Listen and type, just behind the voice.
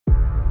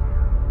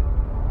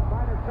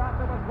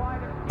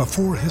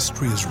Before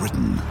history is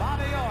written,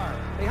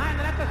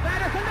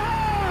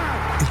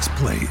 it's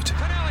played.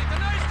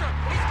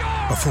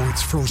 Before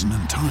it's frozen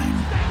in time,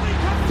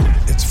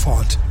 it's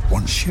fought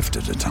one shift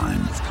at a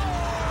time.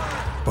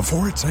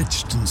 Before it's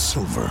etched in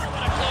silver,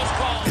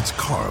 it's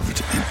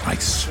carved in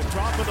ice.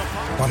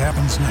 What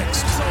happens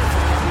next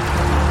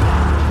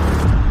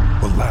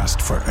will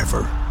last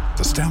forever.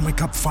 The Stanley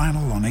Cup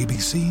Final on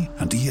ABC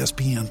and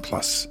ESPN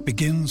Plus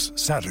begins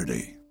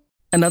Saturday.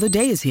 Another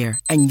day is here,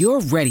 and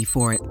you're ready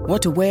for it.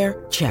 What to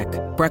wear? Check.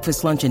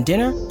 Breakfast, lunch, and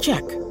dinner?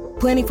 Check.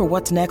 Planning for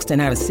what's next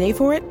and how to save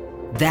for it?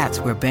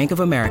 That's where Bank of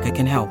America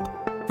can help.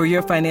 For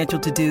your financial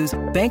to-dos,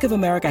 Bank of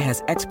America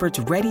has experts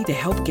ready to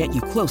help get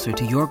you closer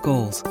to your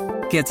goals.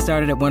 Get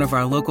started at one of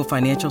our local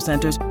financial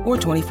centers or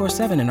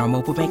 24/7 in our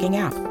mobile banking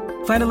app.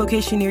 Find a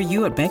location near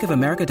you at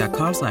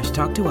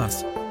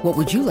bankofamerica.com/talktous. What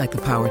would you like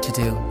the power to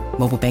do?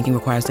 Mobile banking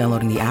requires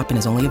downloading the app and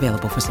is only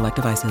available for select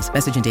devices.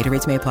 Message and data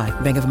rates may apply.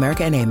 Bank of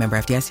America N.A., member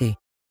FDIC.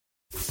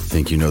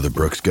 Think you know the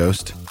Brooks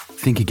Ghost?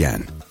 Think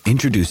again.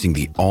 Introducing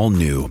the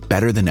all-new,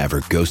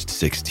 better-than-ever Ghost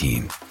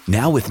 16.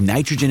 Now with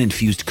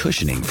nitrogen-infused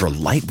cushioning for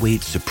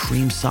lightweight,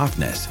 supreme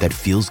softness that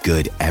feels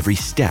good every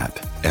step,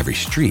 every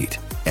street,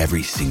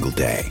 every single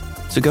day.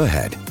 So go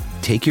ahead,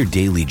 take your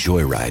daily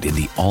joyride in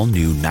the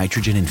all-new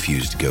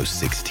nitrogen-infused Ghost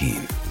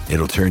 16.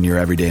 It'll turn your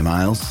everyday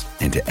miles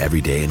into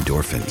everyday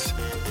endorphins.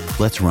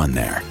 Let's run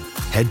there.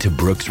 Head to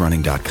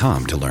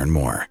brooksrunning.com to learn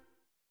more.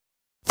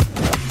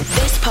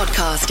 This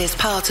podcast is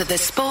part of the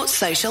Sports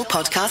Social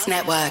Podcast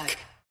Network.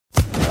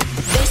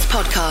 This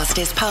podcast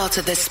is part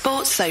of the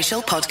Sports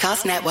Social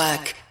Podcast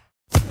Network.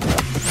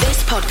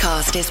 This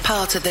podcast is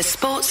part of the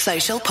Sports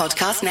Social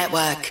Podcast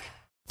Network.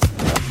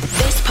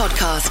 This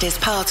podcast is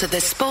part of the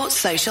Sports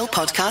Social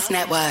Podcast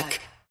Network.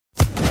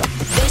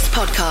 This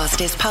podcast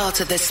is part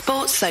of the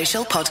Sports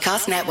Social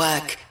Podcast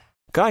Network.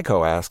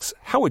 Geico asks,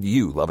 how would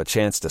you love a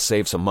chance to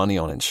save some money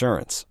on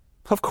insurance?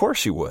 Of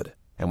course you would.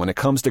 And when it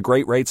comes to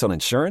great rates on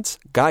insurance,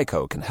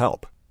 Geico can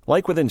help.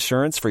 Like with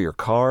insurance for your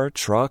car,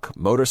 truck,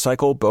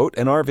 motorcycle, boat,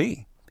 and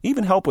RV.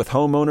 Even help with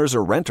homeowners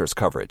or renters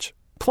coverage.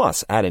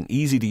 Plus, add an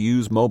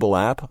easy-to-use mobile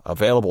app,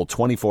 available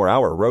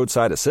 24-hour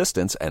roadside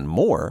assistance, and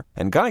more,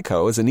 and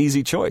Geico is an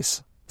easy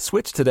choice.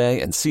 Switch today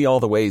and see all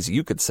the ways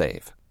you could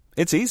save.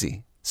 It's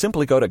easy.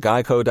 Simply go to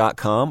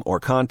geico.com or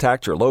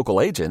contact your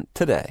local agent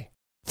today.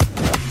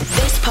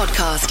 This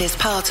podcast is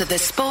part of the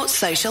Sports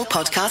Social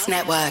Podcast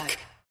Network.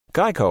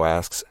 Geico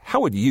asks,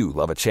 how would you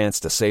love a chance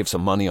to save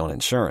some money on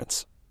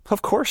insurance?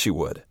 Of course you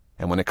would.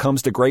 And when it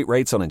comes to great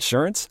rates on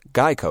insurance,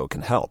 Geico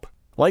can help.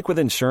 Like with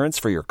insurance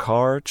for your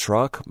car,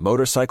 truck,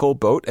 motorcycle,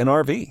 boat, and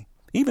RV.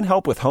 Even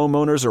help with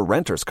homeowners or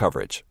renters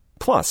coverage.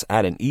 Plus,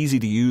 add an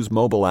easy-to-use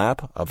mobile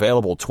app,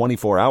 available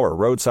 24-hour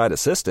roadside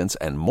assistance,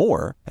 and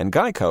more, and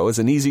Geico is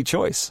an easy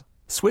choice.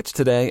 Switch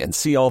today and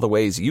see all the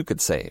ways you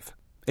could save.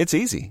 It's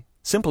easy.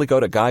 Simply go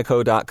to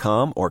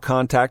geico.com or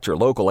contact your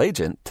local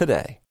agent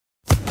today.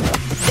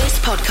 This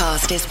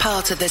podcast is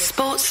part of the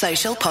Sports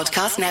Social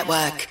Podcast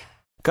Network.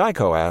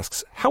 Geico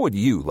asks, how would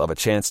you love a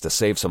chance to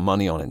save some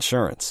money on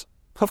insurance?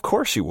 Of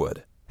course you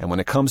would. And when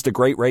it comes to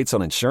great rates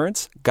on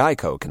insurance,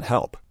 Geico can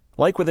help.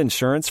 Like with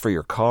insurance for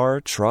your car,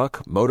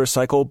 truck,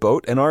 motorcycle,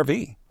 boat, and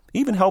RV.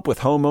 Even help with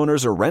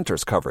homeowners or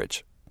renters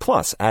coverage.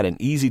 Plus, add an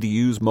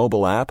easy-to-use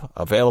mobile app,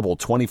 available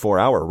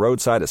 24-hour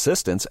roadside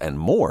assistance, and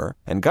more,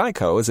 and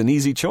Geico is an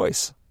easy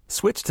choice.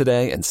 Switch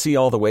today and see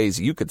all the ways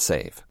you could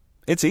save.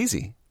 It's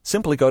easy.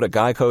 Simply go to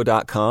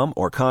geico.com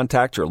or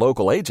contact your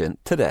local agent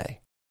today.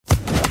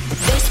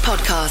 This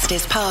podcast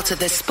is part of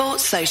the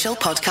Sports Social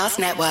Podcast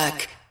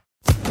Network.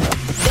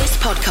 This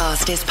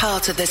podcast is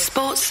part of the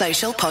Sports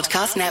Social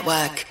Podcast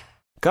Network.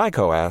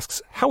 Geico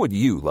asks, how would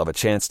you love a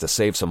chance to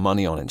save some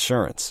money on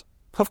insurance?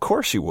 Of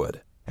course you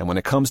would. And when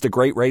it comes to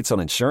great rates on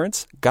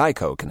insurance,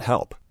 Geico can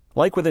help.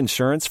 Like with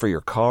insurance for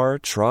your car,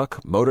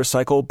 truck,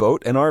 motorcycle,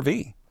 boat, and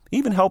RV.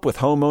 Even help with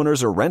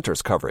homeowners or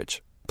renters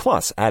coverage.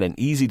 Plus, add an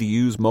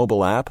easy-to-use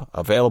mobile app,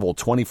 available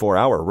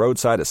 24-hour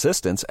roadside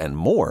assistance, and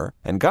more,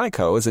 and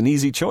Geico is an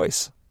easy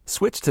choice.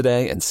 Switch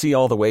today and see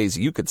all the ways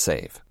you could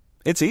save.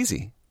 It's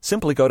easy.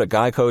 Simply go to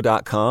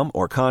geico.com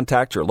or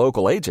contact your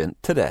local agent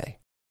today.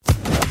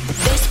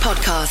 This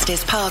podcast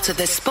is part of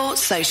the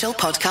Sports Social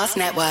Podcast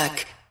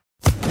Network.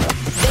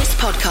 This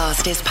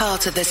podcast is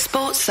part of the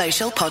Sports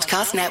Social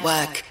Podcast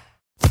Network.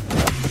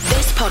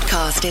 This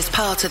podcast is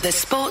part of the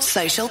Sports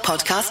Social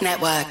Podcast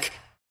Network.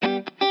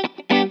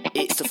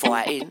 It's the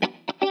fighting.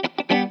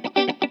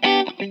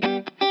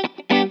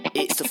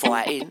 It's the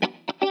fighting.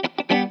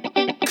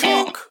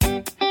 Clock.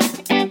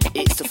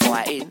 It's the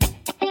fighting.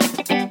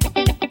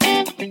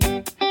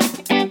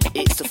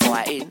 It's the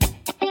fighting.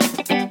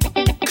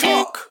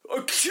 Clock.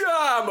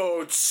 Come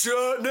on,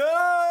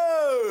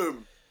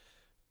 Tottenham.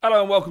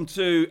 Hello and welcome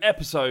to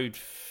episode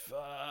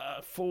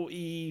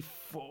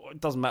 44, it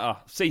doesn't matter,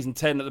 season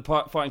 10 of the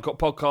Fighting Cock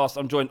podcast.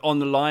 I'm joined on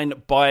the line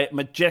by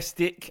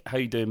Majestic. How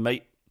you doing,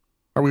 mate?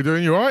 How are we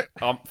doing? You all right?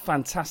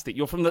 Fantastic.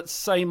 You're from that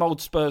same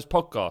old Spurs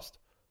podcast.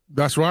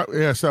 That's right.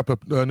 Yeah, set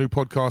up a new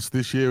podcast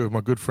this year with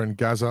my good friend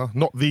Gazza.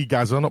 Not the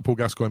Gazza, not Paul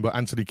Gascoigne, but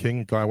Anthony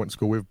King, guy I went to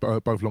school with.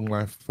 Both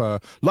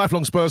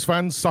lifelong Spurs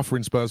fans,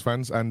 suffering Spurs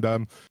fans, and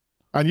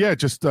yeah,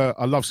 just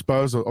I love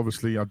Spurs.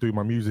 Obviously, I do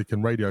my music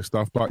and radio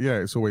stuff, but yeah,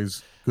 it's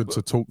always good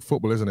to talk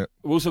football, isn't it?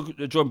 We're also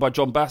joined by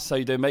John Bass. How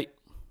you doing, mate?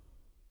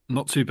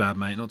 Not too bad,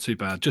 mate. Not too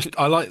bad.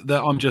 I like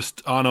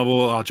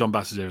that. John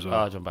Bass is here as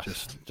well. John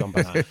Bass. John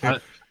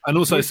Bass. And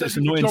also, it's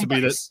annoying John to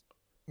be Bass.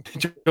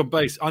 that John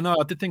Bass. I know.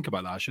 I did think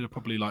about that. I should have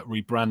probably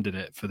rebranded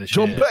it for this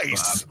John year.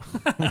 Bass.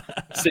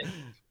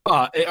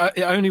 But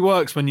it only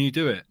works when you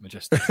do it,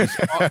 Majestic.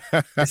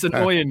 It's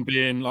annoying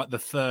being the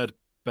third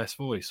best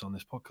voice on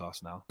this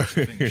podcast now. I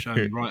think you're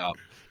showing me right up.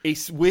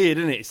 It's weird,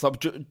 isn't it? It's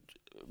like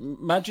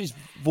Madge's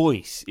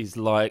voice is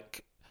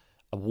like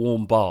a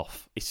warm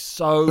bath. It's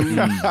so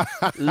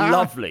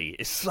lovely.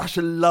 It's such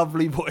a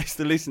lovely voice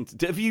to listen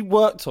to. Have you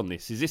worked on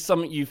this? Is this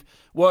something you've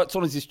worked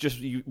on? Is this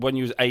just when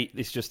you was 8,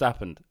 this just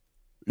happened?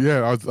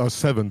 Yeah, I was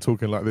 7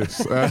 talking like this.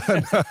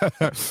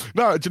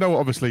 No, do you know what?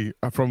 Obviously,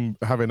 from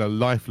having a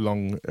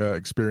lifelong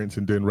experience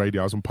in doing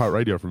radio, I was on pirate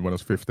radio from when I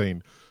was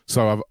 15.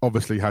 So I've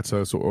obviously had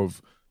to sort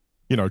of,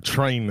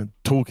 train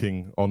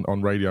talking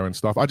on radio and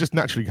stuff. I just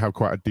naturally have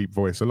quite a deep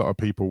voice. A lot of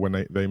people, when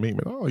they meet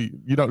me, oh,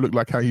 you don't look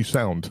like how you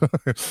sound.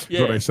 That's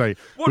what they say.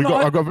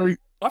 I've got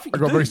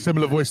a very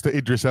similar voice to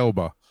Idris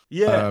Elba.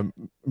 Yeah.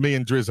 Me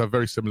and Driz have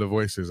very similar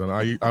voices, and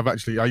I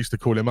used to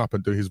call him up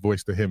and do his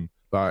voice to him.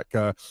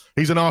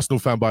 He's an Arsenal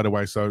fan, by the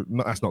way, so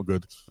that's not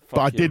good.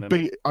 But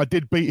I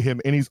did beat him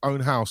in his own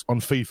house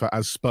on FIFA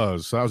as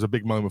Spurs, so that was a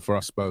big moment for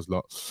us Spurs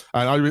lot.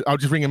 And I'll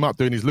just ring him up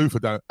doing his Luther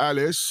down.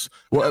 Alice,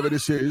 whatever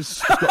this is,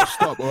 it's got to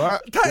stop, all right?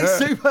 That is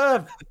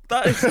superb.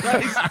 That is.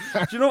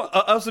 Do you know what?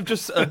 I also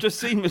just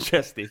seen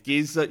Majestic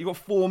is you got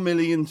 4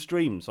 million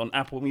streams on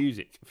Apple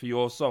Music for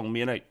your song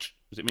Me and H.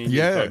 Was it me and you?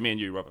 Sorry, me and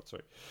you, Robert.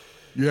 Sorry.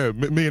 Yeah,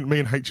 me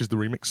and H is the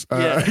remix.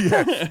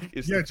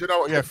 Do you know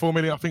what? Yeah, 4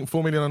 million. I think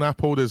 4 million on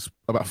Apple. There's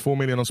about 4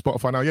 million on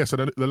Spotify now. Yeah, so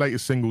the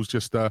latest singles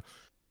just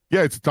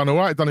it's done all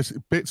right. Done its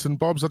bits and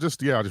bobs. I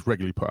just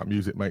regularly put out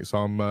music, mate. So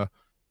I'm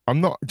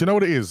not. Do you know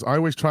what it is? I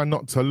always try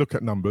not to look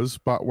at numbers,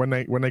 but when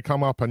they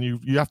come up and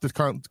you have to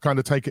kind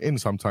of take it in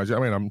sometimes. You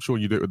know what I mean, I'm sure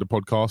you do it with the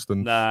podcast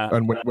and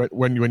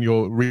when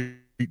you're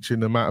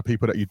reaching the amount of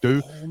people that you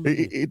do,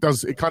 it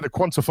kind of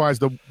quantifies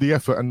the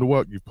effort and the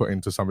work you've put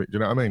into something. Do you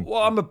know what I mean?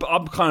 Well,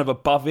 I'm kind of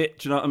above it.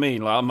 Do you know what I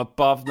mean? Like I'm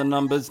above the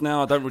numbers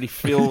now. I don't really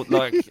feel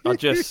like I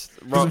just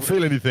doesn't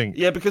feel anything.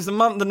 Yeah, because the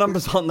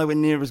numbers aren't nowhere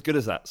near as good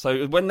as that.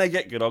 So when they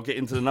get good, I'll get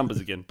into the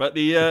numbers again. But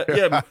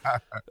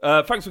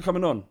thanks for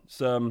coming on.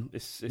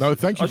 No,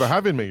 thank you for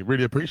having me.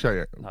 Really appreciate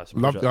it.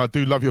 No, I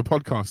do love your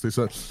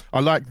podcast.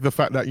 I like the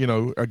fact that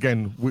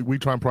again we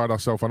try and pride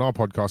ourselves on our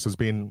podcast as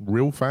being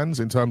real fans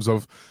in terms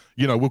of.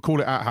 We'll call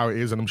it out how it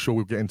is, and I'm sure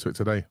we'll get into it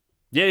today.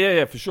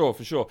 Yeah, for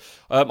sure.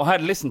 I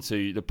had listened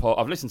to the pod.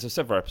 I've listened to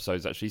several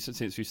episodes actually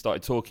since we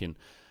started talking,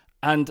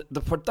 and the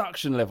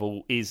production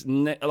level is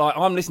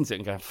I'm listening to it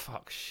and going,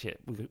 "Fuck shit,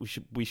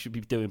 we should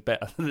be doing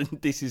better."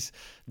 This is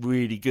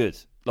really good.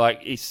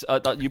 It's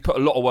you put a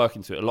lot of work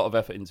into it, a lot of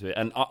effort into it,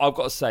 and I've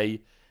got to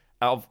say,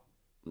 out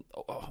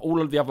of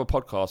all of the other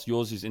podcasts,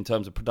 yours is in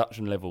terms of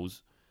production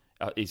levels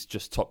is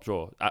just top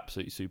drawer,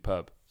 absolutely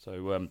superb.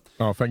 So,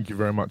 thank you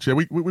very much. Yeah,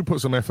 we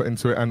put some effort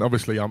into it, and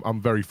obviously,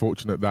 I'm very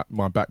fortunate that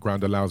my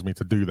background allows me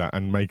to do that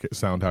and make it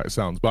sound how it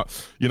sounds.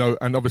 But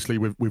and obviously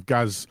with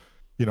Gaz,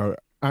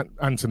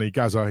 Anthony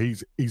Gazza, me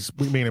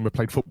and him have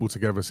played football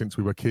together since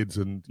we were kids,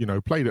 and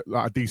played at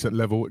a decent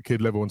level, kid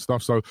level and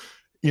stuff. So,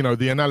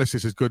 the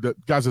analysis is good.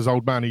 That Gazza's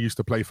old man, he used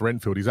to play for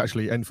Enfield. He's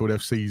actually Enfield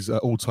FC's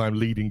all-time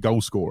leading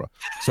goal scorer.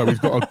 So he's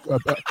got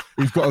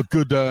a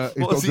good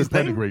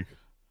pedigree.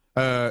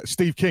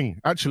 Steve King,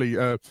 actually.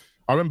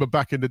 I remember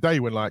back in the day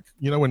when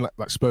when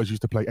Spurs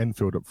used to play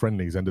Enfield at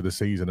friendlies end of the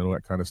season and all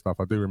that kind of stuff.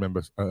 I do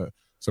remember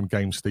some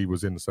games Steve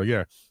was in. So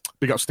yeah,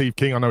 big up Steve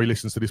King. I know he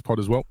listens to this pod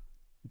as well.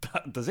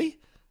 Does he?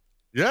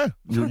 Yeah,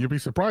 you'll be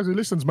surprised he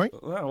listens, mate.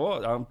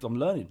 Well, I'm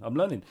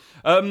learning.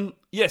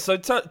 So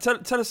tell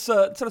us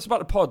about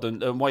the pod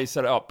and why you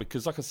set it up,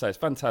 because like I say, it's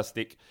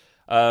fantastic.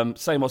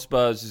 Same Old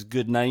Spurs is a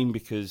good name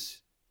because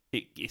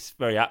it's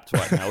very apt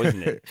right now,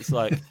 isn't it? It's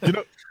like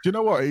do you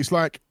know what? It's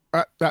like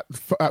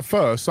at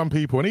first, some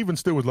people, and even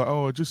still was like,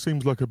 oh, it just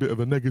seems like a bit of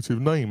a negative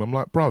name. I'm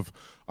like, bruv,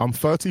 I'm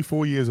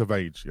 34 years of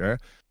age, yeah?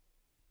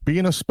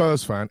 Being a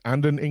Spurs fan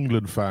and an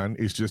England fan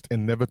is just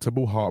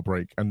inevitable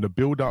heartbreak, and the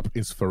build-up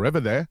is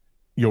forever there.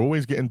 You're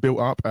always getting built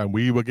up, and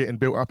we were getting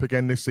built up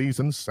again this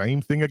season.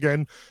 Same thing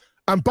again.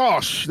 And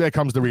bosh, there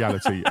comes the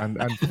reality.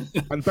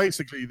 and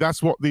basically,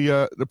 that's what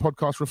the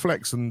podcast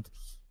reflects. And,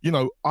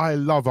 I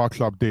love our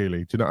club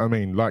dearly. Do you know what I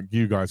mean? Like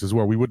you guys as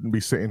well. We wouldn't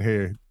be sitting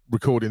here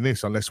recording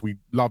this unless we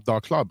loved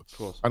our club. Of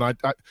course. And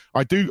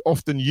I do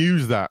often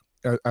use that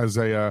as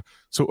a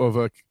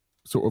a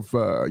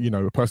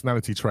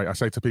personality trait. I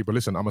say to people,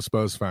 listen, I'm a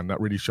Spurs fan. That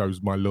really shows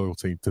my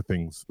loyalty to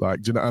things. Do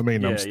you know what I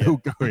mean? I'm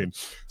still going.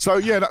 So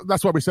yeah,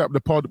 that's why we set up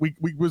the pod. We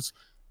was,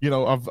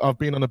 I've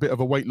been on a bit of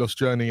a weight loss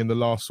journey in the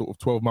last sort of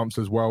 12 months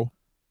as well.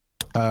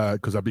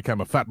 because I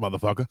became a fat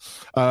motherfucker.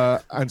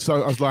 And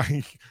so I was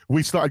like,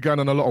 we started going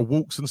on a lot of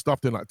walks and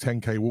stuff, doing like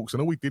 10K walks,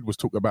 and all we did was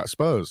talk about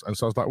Spurs. And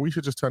so I was like, we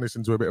should just turn this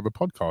into a bit of a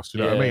podcast.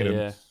 You know what I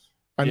mean?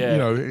 And you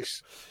know,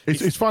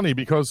 it's funny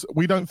because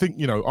we don't think,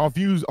 you know, our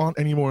views aren't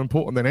any more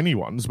important than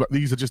anyone's, but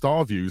these are just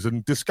our views,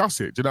 and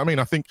discuss it. Do you know what I mean?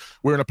 I think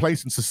we're in a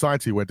place in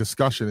society where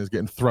discussion is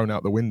getting thrown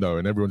out the window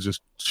and everyone's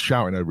just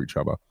shouting over each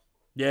other.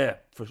 Yeah,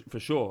 for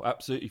sure.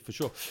 Absolutely, for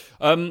sure.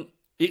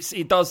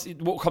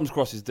 What comes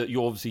across is that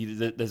you obviously,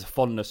 there's a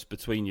fondness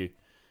between you.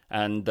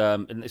 And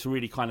it's a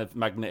really kind of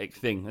magnetic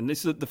thing. And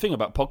this is the thing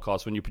about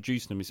podcasts when you're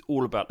producing them, it's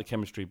all about the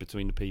chemistry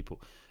between the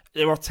people.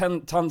 There are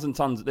tons and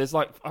tons. There's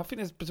I think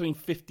there's between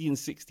 50 and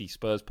 60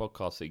 Spurs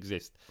podcasts that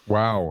exist.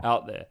 Wow.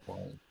 Out there.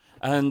 Wow.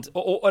 And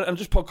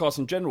just podcasts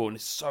in general, and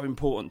it's so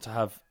important to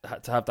have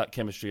that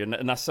chemistry,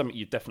 and that's something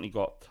you've definitely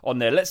got on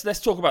there.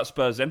 Let's talk about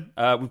Spurs then.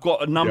 We've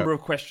got a number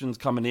of questions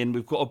coming in.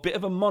 We've got a bit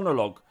of a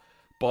monologue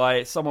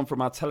by someone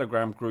from our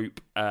Telegram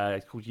group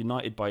called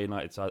United by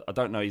United. So I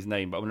don't know his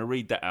name, but I'm going to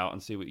read that out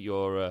and see what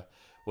you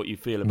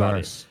feel about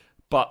it.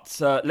 But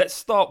let's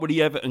start with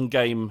the Everton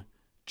game,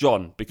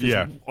 John, because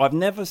I've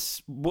never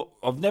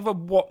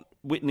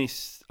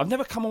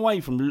come away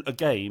from a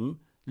game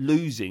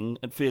losing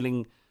and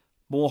feeling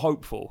more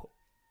hopeful,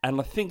 and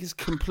I think it's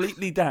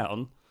completely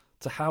down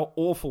to how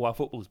awful our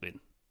football's been.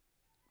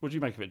 What do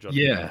you make of it, John?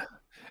 Yeah,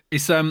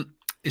 it's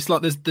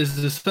like there's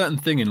a certain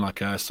thing in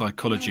like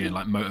psychology and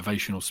like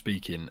motivational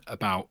speaking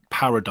about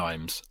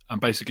paradigms,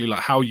 and basically like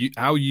how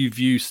you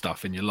view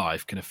stuff in your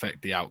life can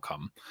affect the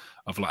outcome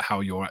of like how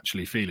you're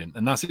actually feeling.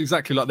 And that's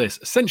exactly like this.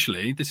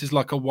 Essentially, this is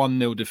like a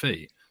 1-0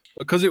 defeat.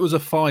 Because it was a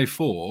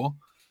 5-4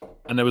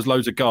 and there was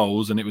loads of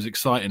goals and it was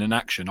exciting and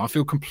action, I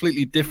feel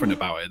completely different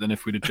about it than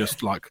if we'd have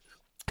just like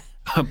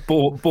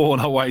born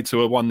our way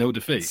to a 1-0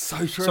 defeat. So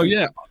true. So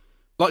yeah,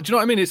 like, do you know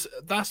what I mean?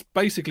 That's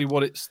basically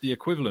what it's the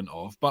equivalent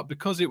of. But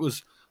because it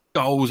was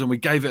goals and we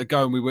gave it a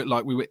go and we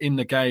were in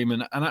the game,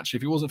 and actually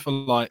if it wasn't for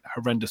like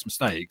horrendous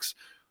mistakes,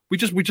 we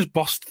just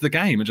bossed the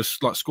game and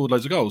just like scored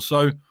loads of goals.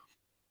 So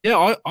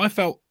yeah, I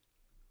felt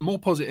more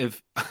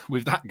positive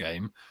with that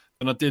game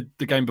than I did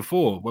the game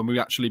before when we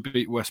actually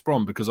beat West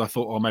Brom, because I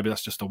thought, oh, maybe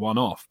that's just a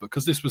one-off.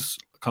 Because this was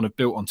kind of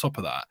built on top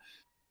of that.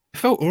 It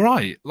felt all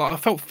right. Like, I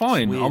felt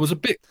fine. I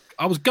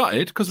was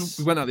gutted because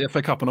we went out the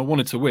FA Cup and I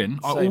wanted to win.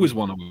 Same. I always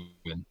want to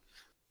win.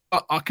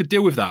 I could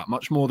deal with that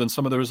much more than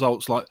some of the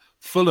results like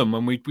Fulham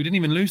when we didn't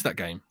even lose that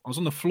game. I was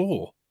on the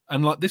floor.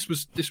 And like this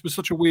was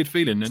such a weird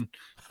feeling, and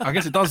I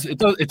guess it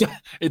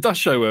does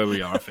show where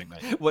we are. I think,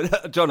 mate. Well,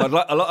 John, I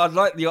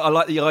like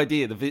the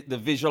idea, the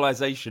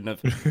visualization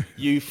of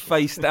you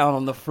face down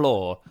on the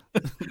floor,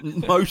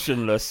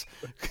 motionless,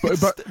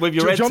 but with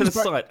your head to the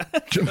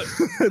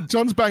side.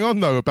 John's bang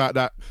on though about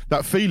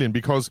that feeling,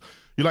 because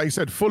like you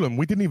said, Fulham,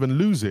 we didn't even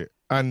lose it,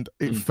 and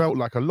it felt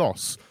like a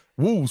loss.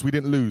 Wolves, we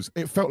didn't lose.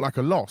 It felt like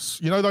a loss.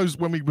 You know, those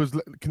when we was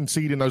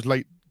conceding those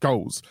late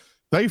goals.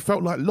 They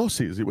felt like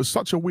losses. It was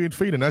such a weird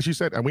feeling, as you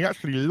said, and we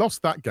actually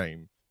lost that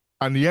game,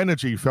 and the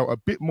energy felt a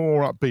bit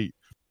more upbeat.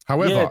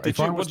 However, if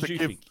I was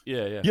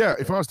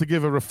to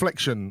give a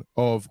reflection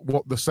of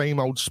what the same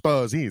old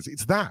Spurs is,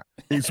 it's that.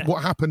 It's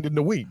what happened in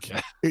the week.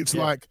 It's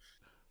like,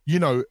 you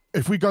know,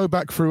 if we go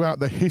back throughout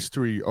the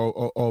history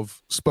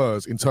of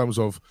Spurs in terms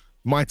of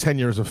my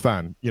tenure as a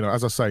fan, you know,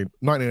 as I say,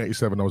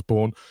 1987 I was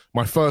born.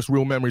 My first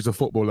real memories of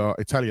football are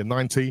Italia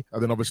 90,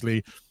 and then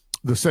obviously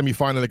the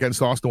semi-final against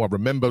Arsenal. I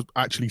remember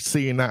actually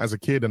seeing that as a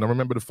kid, and I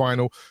remember the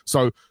final.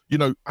 So, you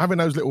know, having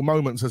those little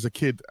moments as a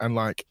kid and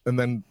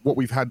then what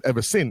we've had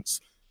ever since,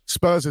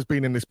 Spurs has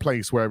been in this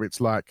place where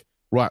it's like,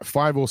 right,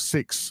 5 or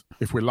 6,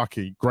 if we're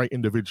lucky, great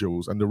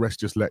individuals, and the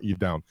rest just let you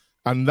down.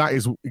 And that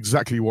is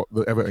exactly what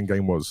the Everton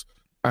game was.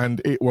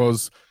 And there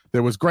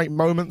was great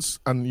moments,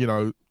 and, you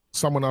know,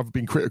 someone I've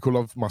been critical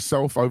of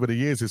myself over the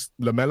years is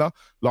Lamela.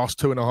 Last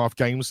 2.5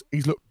 games,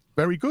 he's looked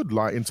very good,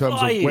 like, in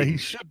terms of where he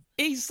should.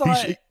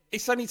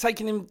 It's only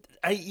taken him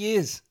 8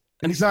 years,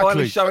 and he's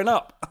finally showing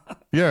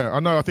up. Yeah, I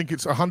know. I think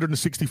it's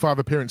 165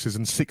 appearances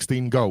and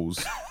 16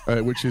 goals,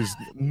 which is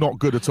not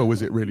good at all,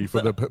 is it, really,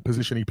 for the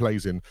position he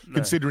plays in? No.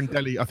 Considering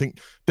Delhi, I think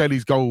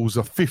Delhi's goals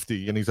are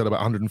 50, and he's had about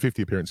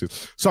 150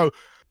 appearances. So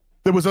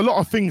there was a lot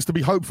of things to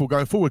be hopeful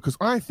going forward, because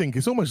I think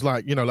it's almost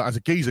like, you know, like as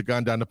a geezer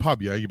going down the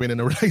pub, you've been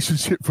in a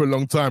relationship for a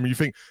long time, and you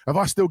think, have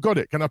I still got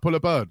it? Can I pull a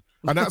bird?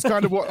 And that's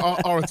kind of what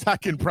our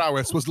attacking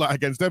prowess was like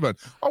against Everton.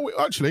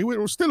 We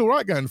were still all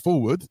right going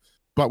forward,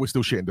 but we're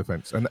still shit in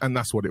defence. And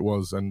that's what it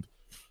was. And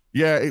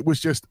yeah, it was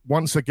just,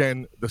 once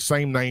again, the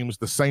same names,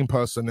 the same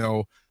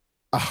personnel.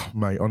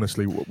 Mate,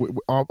 honestly,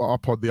 our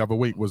pod the other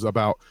week was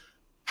about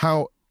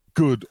how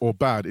good or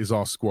bad is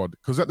our squad.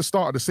 Because at the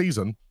start of the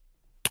season,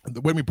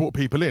 when we brought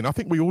people in, I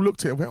think we all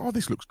looked at it and went, oh,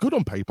 this looks good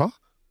on paper.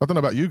 I don't know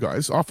about you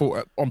guys. I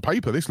thought on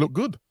paper, this looked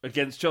good.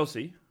 Against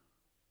Chelsea?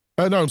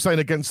 No, I'm saying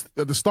at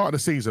the start of the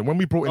season, when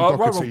we brought in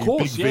Doherty, right, of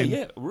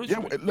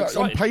course,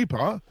 on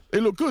paper,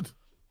 it looked good.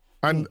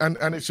 And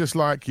it's just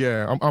like,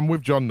 I'm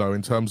with John, though,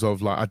 in terms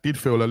of, like, I did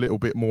feel a little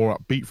bit more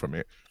upbeat from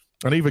it.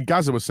 And even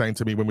Gaza was saying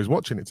to me when we was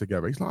watching it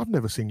together, he's like, I've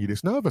never seen you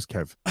this nervous,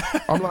 Kev.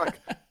 I'm like,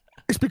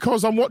 It's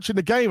because I'm watching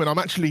the game and I'm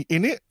actually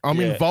in it. I'm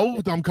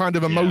involved. I'm kind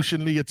of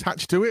emotionally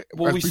attached to it.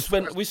 Well,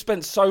 we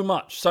spent so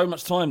much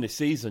time this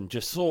season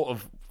just sort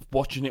of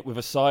watching it with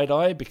a side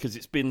eye because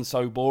it's been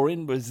so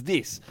boring. Whereas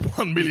this,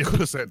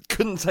 1,000,000%,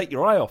 couldn't take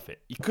your eye off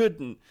it. You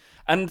couldn't.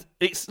 And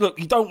it's look,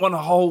 you don't want a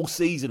whole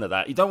season of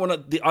that. You don't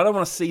want to. I don't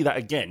want to see that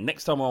again.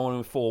 Next time I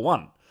want to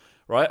 4-1,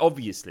 right?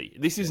 Obviously,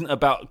 this isn't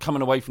about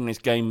coming away from this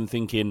game and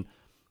thinking,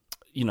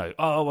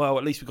 oh well,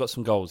 at least we got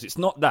some goals. It's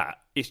not that.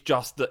 It's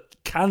just that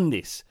can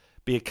this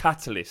be a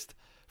catalyst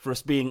for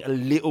us being a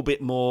little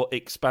bit more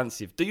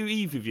expansive? Do you,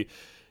 either of you,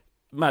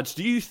 Mads,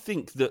 do you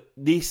think that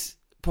this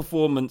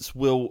performance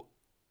will,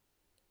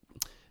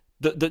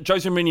 that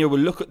Jose Mourinho will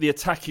look at the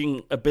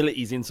attacking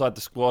abilities inside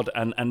the squad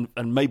and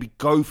maybe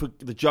go for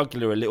the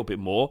jugular a little bit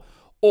more?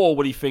 Or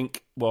will he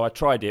think, well, I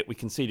tried it, we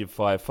conceded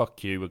 5,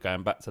 fuck you, we're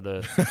going back to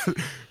the...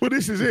 Well,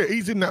 this is it.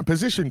 He's in that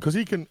position because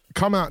he can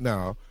come out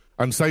now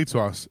and say to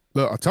us,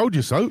 look, I told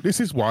you so. This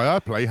is why I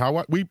play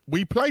how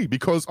we play,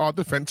 because our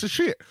defence is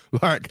shit.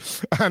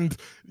 And,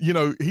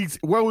 he's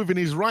well within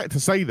his right to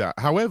say that.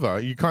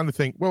 However, you kind of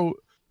think, well,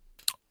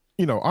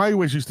 I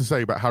always used to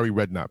say about Harry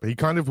Redknapp, he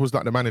kind of was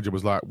like, the manager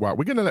was like, well,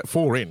 we're going to let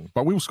 4 in,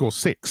 but we'll score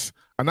 6.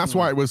 And that's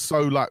why it was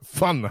so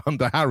fun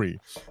under Harry.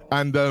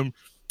 And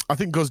I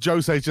think because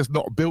Jose is just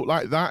not built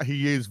like that,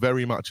 he is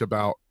very much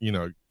about,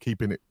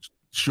 keeping it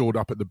shored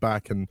up at the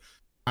back and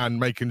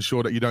making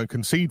sure that you don't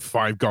concede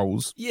 5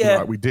 goals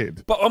like we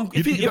did. But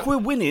if we're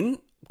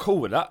winning, cool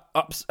with that.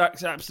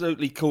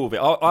 Absolutely cool with it.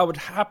 I would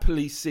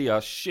happily see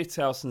us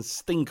shithouse and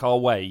stink our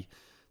way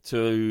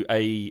to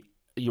a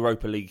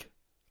Europa League.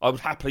 I would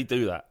happily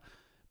do that.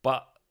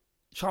 But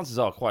chances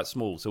are quite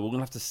small, so we're going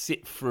to have to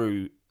sit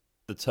through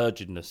the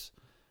turgidness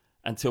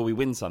until we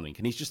win something.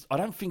 And I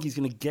don't think he's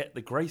going to get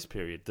the grace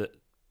period that,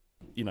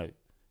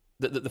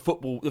 that the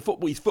football,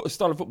 his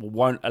style of football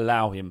won't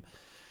allow him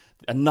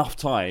enough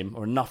time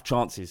or enough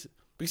chances.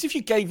 Because if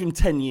you gave him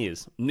 10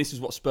 years, and this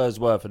is what Spurs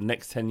were for the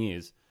next 10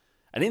 years,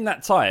 and in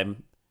that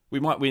time,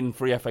 we might win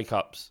 3 FA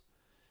Cups,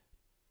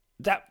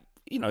 that,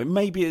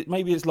 maybe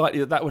it's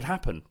likely that would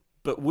happen.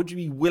 But would you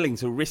be willing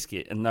to risk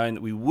it and knowing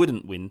that we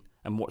wouldn't win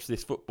and watch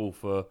this football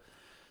for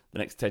the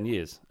next 10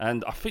 years?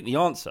 And I think the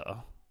answer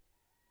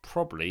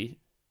probably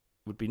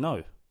would be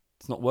no.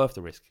 It's not worth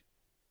the risk.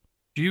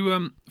 Do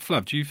you,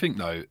 Flav, do you think,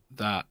 though,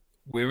 that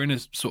we're in a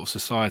sort of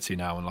society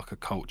now and a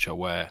culture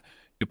where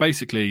you're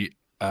basically,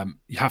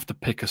 you have to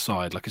pick a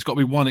side. It's got to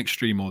be one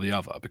extreme or the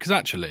other. Because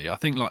actually, I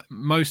think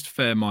most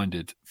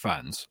fair-minded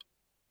fans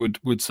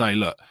would say,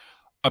 look,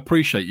 I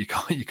appreciate you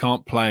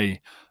can't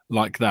play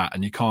like that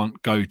and you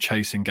can't go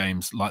chasing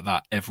games like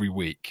that every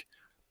week.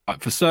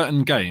 For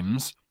certain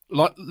games,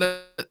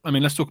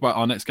 let's talk about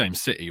our next game,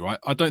 City, right?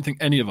 I don't think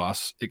any of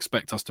us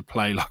expect us to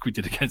play like we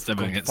did against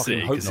Everton against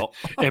City. Hope not.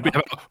 It'll be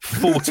about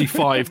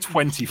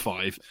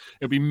 45-25.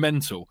 It'll be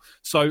mental.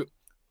 So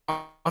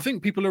I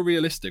think people are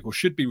realistic or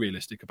should be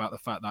realistic about the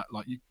fact that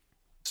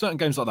certain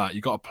games like that,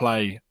 you've got to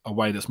play a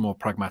way that's more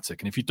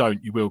pragmatic. And if you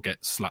don't, you will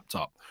get slapped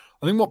up.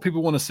 I think what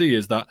people want to see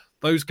is that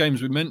those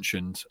games we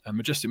mentioned, and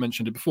Majestic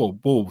mentioned it before,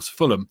 Wolves,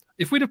 Fulham,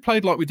 if we'd have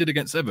played like we did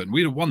against Everton,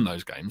 we'd have won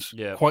those games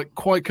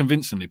quite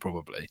convincingly,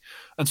 probably.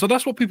 And so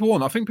that's what people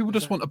want. I think people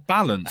just want a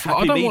balance.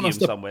 I don't want us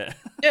to, somewhere.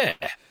 Yeah.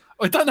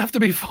 It don't have to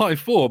be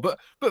 5-4, but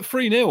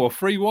 3-0 or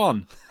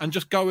 3-1 and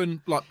just go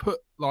and put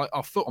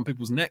our foot on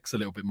people's necks a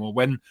little bit more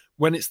when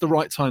it's the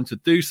right time to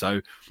do so.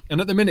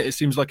 And at the minute, it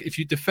seems like if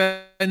you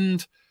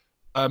defend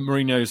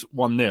Mourinho's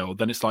 1-0,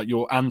 then it's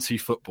you're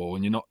anti-football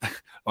and you're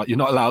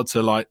not allowed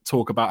to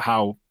talk about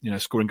how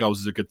scoring goals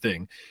is a good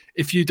thing.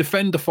 If you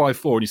defend the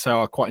 5-4 and you say,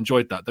 I quite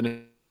enjoyed that,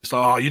 then it's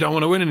you don't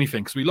want to win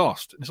anything because we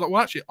lost. And it's well,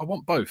 actually, I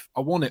want both.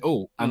 I want it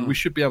all, and we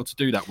should be able to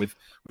do that with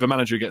a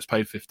manager who gets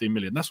paid 15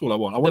 million. That's all I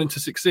want. I want him to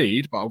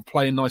succeed, but I'm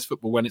playing nice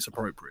football when it's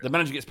appropriate. The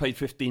manager gets paid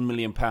 15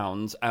 million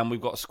pounds, and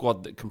we've got a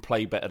squad that can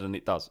play better than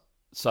it does.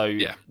 So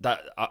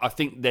that I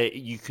think that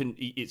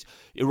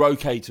you're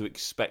okay to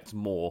expect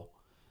more.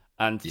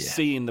 And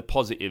seeing the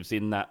positives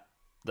in that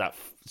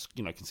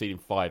conceding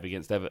 5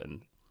 against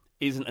Everton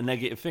isn't a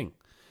negative thing.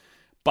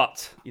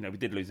 But we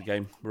did lose a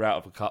game. We're out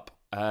of a cup,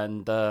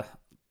 and that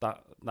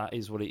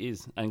is what it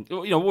is. And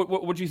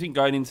what do you think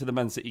going into the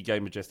Man City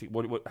game, Majestic?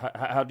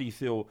 How do you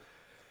feel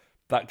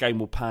that game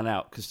will pan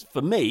out? Because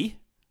for me,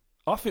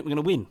 I think we're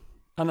going to win,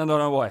 and I don't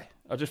know why.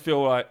 I just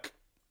feel like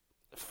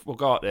we'll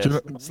go out there,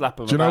 slap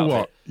them. Do you know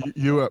what?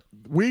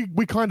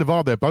 We kind of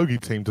are their bogey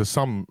team to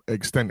some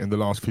extent in the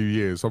last few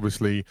years.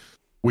 Obviously,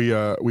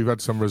 we've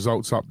had some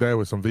results up there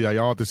with some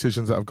VAR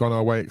decisions that have gone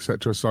our way,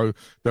 etc. So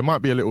there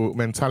might be a little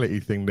mentality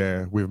thing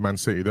there with Man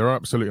City. They're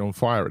absolutely on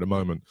fire at the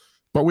moment.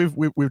 But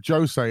with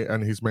Jose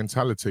and his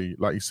mentality,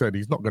 like you said,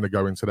 he's not going to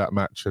go into that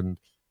match and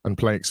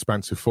play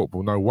expansive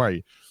football. No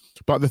way.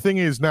 But the thing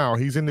is now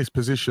he's in this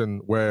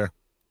position where,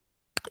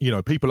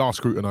 people are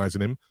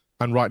scrutinising him.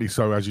 And rightly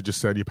so, as you just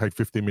said, you paid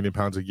 £15 million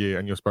a year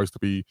and you're supposed to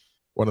be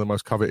one of the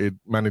most coveted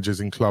managers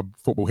in club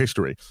football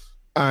history.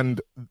 And,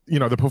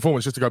 the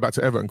performance, just to go back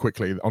to Everton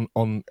quickly,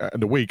 on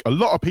the week, a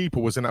lot of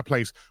people was in that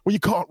place. Well, you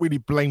can't really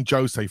blame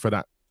Jose for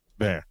that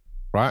there,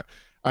 right?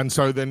 And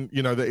so then,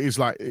 that is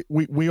like,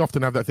 we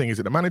often have that thing. Is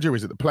it the manager?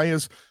 Is it the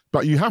players?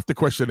 But you have to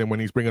question him when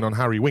he's bringing on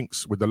Harry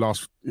Winks with the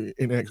last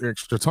in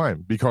extra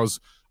time, because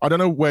I don't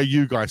know where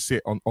you guys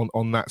sit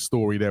on that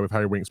story there with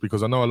Harry Winks,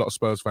 because I know a lot of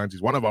Spurs fans,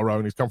 he's one of our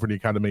own, he's come from the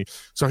academy.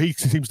 So he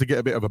seems to get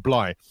a bit of a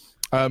bly.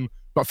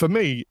 But for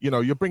me,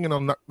 you're bringing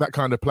on that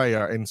kind of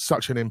player in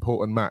such an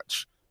important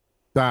match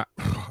that,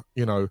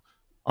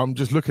 I'm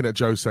just looking at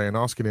Jose and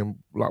asking him,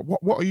 like,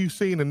 what are you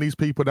seeing in these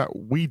people that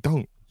we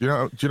don't? Do you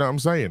know what I'm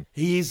saying?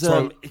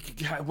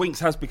 Winks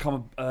has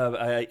become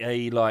there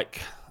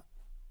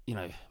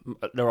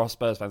are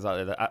Spurs fans out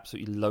there that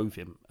absolutely loathe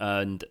him,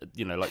 and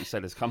like you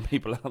said, there's some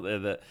people out there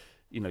that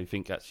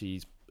think actually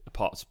he's a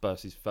part of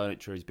Spurs'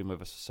 furniture. He's been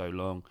with us for so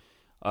long.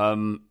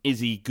 Is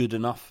he good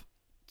enough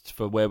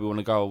for where we want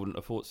to go? I wouldn't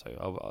have thought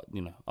so.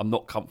 I'm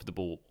not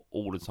comfortable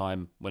all the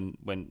time when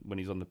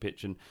he's on the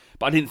pitch,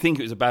 but I didn't think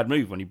it was a bad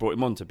move when he brought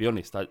him on. To be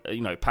honest,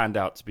 it panned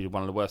out to be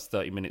one of the worst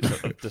 30 minutes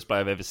of display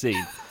I've ever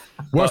seen.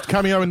 Worst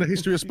cameo in the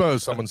history of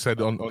Spurs. Someone said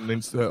on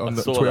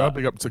Twitter.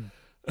 Big up to.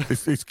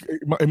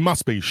 It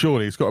must be,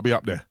 surely it's got to be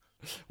up there.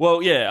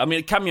 Well, yeah, I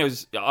mean,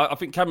 cameos. I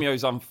think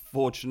cameo's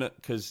unfortunate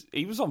because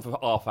he was on for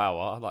half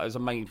hour. Like, it was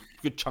a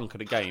good chunk of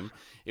the game.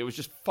 It was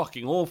just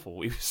fucking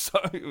awful. It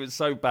was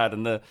so bad,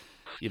 and the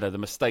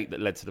mistake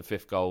that led to the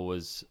fifth goal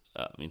was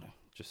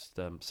just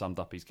summed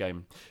up his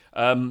game.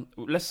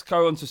 Let's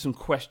go on to some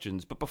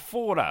questions, but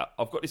before that,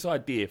 I've got this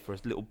idea for a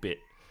little bit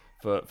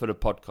for the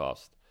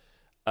podcast.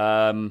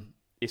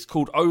 It's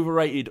called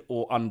Overrated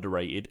or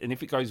Underrated, and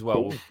if it goes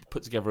well, we'll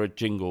put together a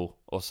jingle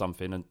or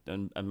something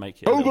and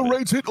make it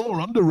overrated or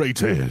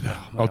underrated.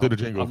 I'll do the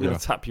jingle. I'm going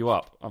to tap you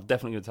up. I'm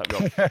definitely going to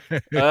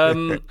tap you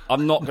up.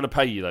 I'm not going to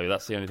pay you though.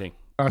 That's the only thing.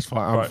 That's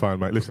fine. I'm fine,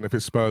 mate. Listen, if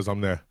it's Spurs, I'm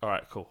there. All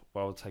right, cool.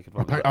 Well, I'll take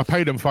advantage. I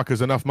pay them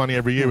fuckers enough money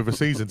every year with a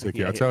season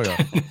ticket. I tell you.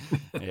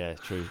 Yeah,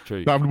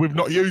 true. We've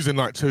not used in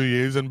like 2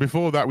 years, and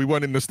before that, we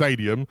weren't in the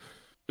stadium.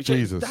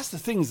 Jesus, that's the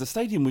thing. Is the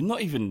stadium? We're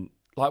not even.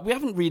 Like, we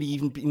haven't really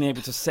even been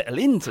able to settle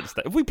into the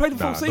state. Have we played a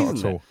full season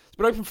there? It's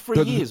been open for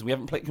 3 years and we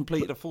haven't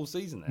completed a full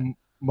season there.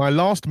 My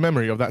last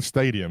memory of that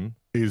stadium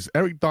is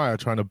Eric Dyer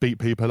trying to beat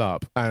people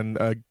up and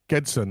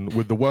Gedson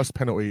with the worst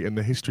penalty in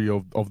the history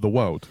of the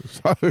world.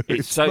 So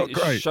it's not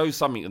great. It shows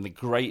something in the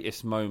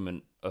greatest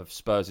moment of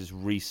Spurs'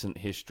 recent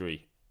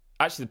history.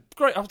 Actually,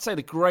 I would say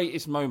the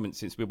greatest moment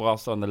since we were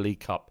last on the League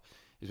Cup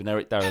is when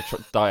Eric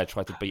Dyer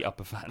tried to beat up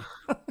a fan.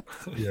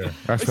 Yeah,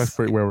 that's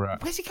pretty where we're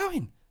at. Where's he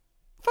going?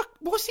 Fuck,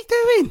 what's he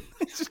doing?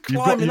 He's just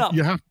climbing up.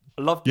 You have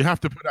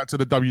to put that to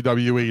the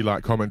WWE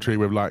like commentary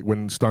with like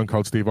when Stone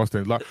Cold Steve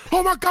Austin is like,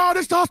 "Oh my God,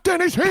 it's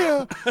Austin! He's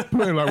here!"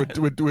 Like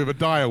with a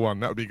Dyer one,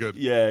 that would be good.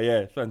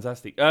 Yeah,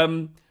 fantastic.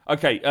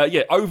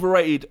 Okay,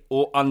 overrated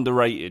or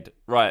underrated?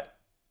 Right,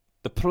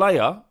 the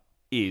player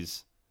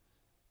is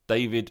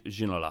David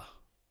Ginola.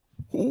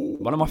 Ooh.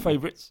 One of my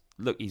favourites.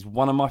 Look, he's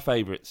one of my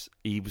favourites.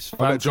 He was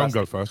fantastic. I'll let John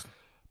go first.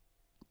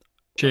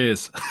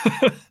 Cheers.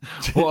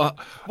 Well,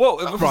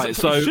 right.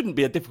 So it shouldn't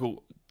be a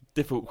difficult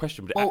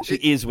question, but it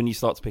actually is when you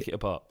start to pick it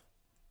apart.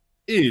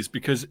 Is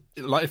because,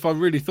 like, if I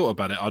really thought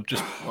about it,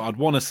 I'd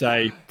want to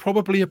say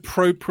probably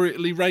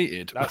appropriately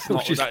rated. That's not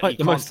which is that, like you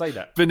the can't most say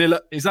that. vanilla.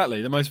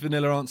 Exactly, the most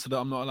vanilla answer that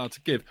I'm not allowed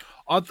to give.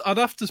 I'd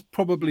have to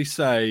probably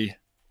say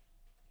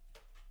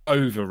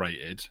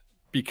overrated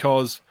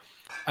because,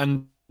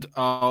 and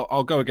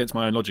I'll go against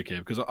my own logic here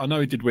because I know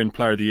he did win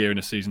Player of the Year in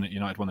a season that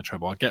United won the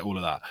treble. I get all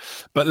of that.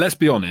 But let's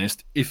be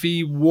honest, if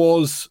he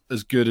was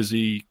as good as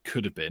he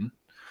could have been,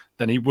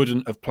 then he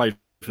wouldn't have played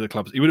for the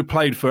clubs. He would have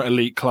played for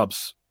elite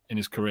clubs in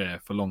his career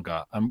for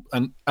longer.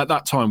 And at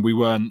that time, we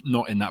were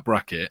not in that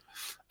bracket.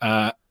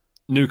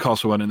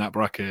 Newcastle weren't in that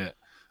bracket.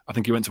 I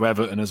think he went to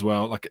Everton as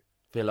well. Like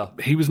Villa.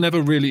 He was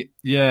never really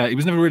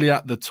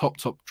at the top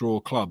draw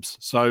clubs.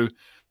 So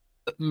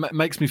it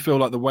makes me feel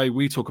like the way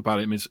we talk about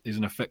him is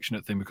an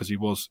affectionate thing because he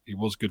was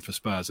good for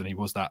Spurs and he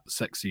was that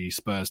sexy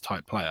Spurs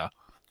type player.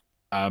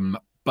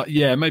 But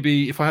yeah,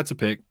 maybe if I had to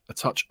pick, a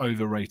touch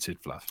overrated,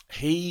 Fluff.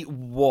 He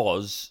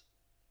was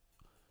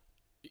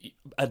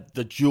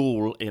the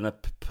jewel in a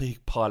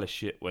big pile of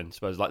shit when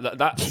Spurs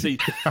that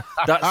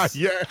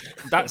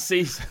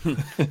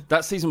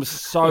season was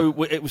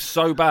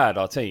so bad.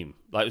 Our team,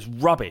 like, it was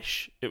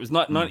rubbish. It was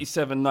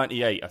 97,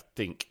 98, I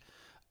think.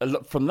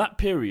 From that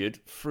period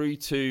through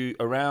to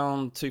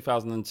around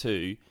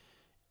 2002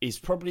 is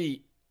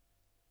probably,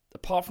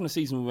 apart from the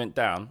season we went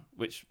down,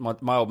 which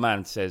my old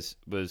man says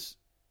was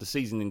the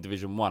season in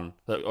Division 1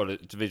 or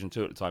Division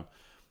 2 at the time,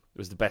 it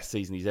was the best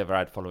season he's ever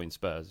had following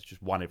Spurs.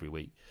 Just won every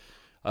week.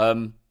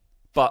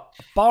 But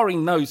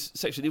barring those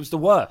sections, it was the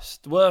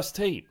worst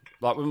team.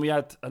 Like when we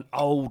had an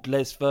old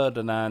Les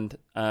Ferdinand,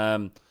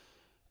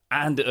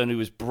 Anderton who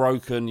was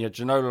broken, you had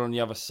Ginola on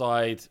the other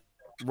side,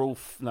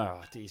 Rolf,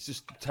 no, he's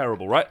just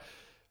terrible, right?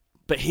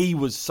 But he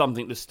was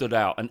something that stood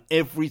out, and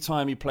every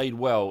time he played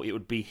well, it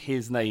would be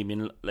his name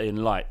in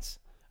lights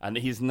and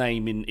his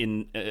name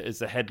in as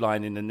the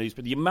headline in the news.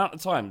 But the amount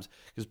of times,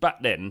 because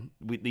back then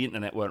the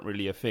internet weren't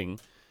really a thing.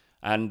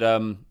 And,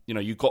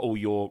 you got all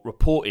your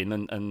reporting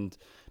and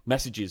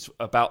messages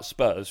about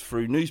Spurs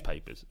through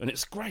newspapers. And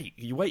it's great.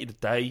 You waited a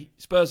day.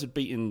 Spurs had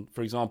beaten,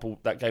 for example,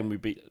 that game we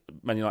beat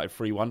Man United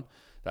 3-1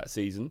 that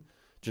season.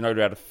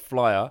 Ginola had a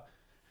flyer.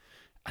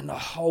 And the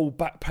whole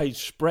back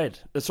page spread.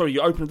 Sorry,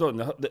 you open the door and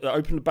they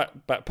opened the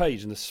back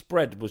page, and the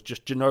spread was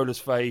just Ginola's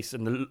face,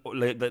 and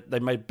they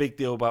made a big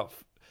deal about,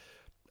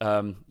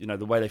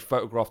 the way they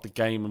photographed the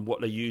game and what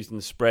they used in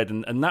the spread,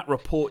 and that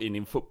reporting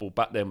in football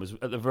back then was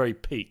at the very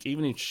peak.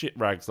 Even in shit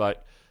rags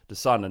like the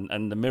Sun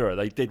and the Mirror,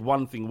 they did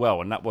one thing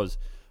well, and that was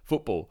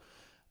football.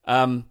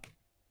 But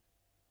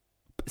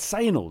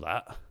saying all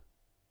that,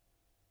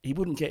 he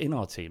wouldn't get in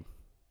our team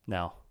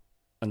now,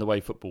 and the way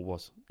football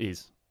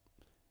is.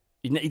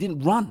 He didn't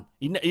run.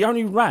 He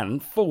only ran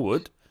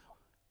forward.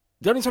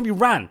 The only time he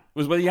ran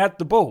was when he had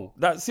the ball.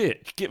 That's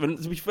it. To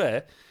be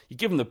fair, you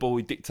give him the ball,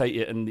 he dictate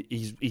it, and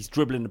he's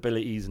dribbling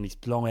abilities, and he's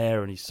long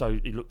hair, and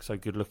he looks so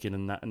good looking,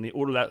 and that, and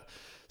all of that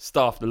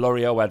stuff, the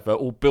L'Oreal advert,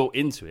 all built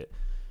into it.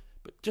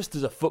 But just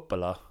as a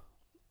footballer,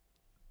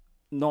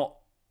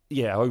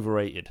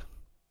 overrated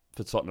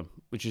for Tottenham,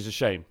 which is a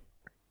shame.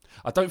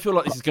 I don't feel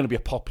like this is going to be a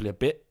popular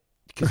bit.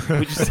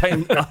 We're just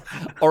saying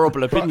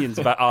horrible opinions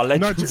about our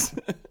legends.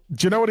 No,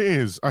 do you know what it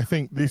is? I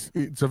think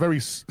it's a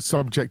very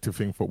subjective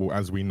thing, football,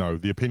 as we know.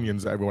 The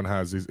opinions that everyone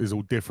has is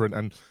all different,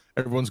 and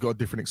everyone's got a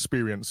different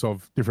experience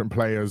of different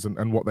players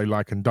and what they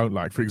like and don't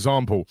like. For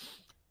example,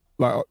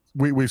 like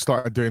we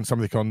started doing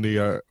something on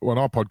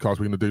our podcast.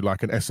 We're going to do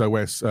like an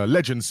SOS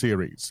legend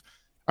series.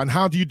 And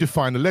how do you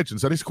define a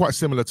legend? So this is quite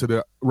similar to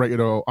the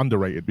rated or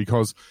underrated,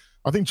 because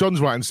I think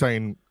John's right in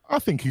saying, I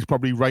think he's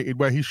probably rated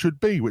where he should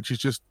be, which is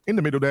just in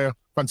the middle there.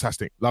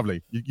 Fantastic.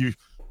 Lovely. You've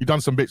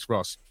done some bits for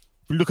us.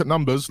 If you look at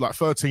numbers, like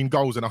 13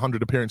 goals and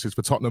 100 appearances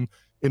for Tottenham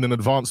in an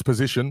advanced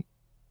position,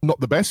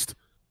 not the best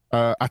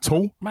at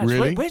all, Max,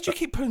 really. Where do you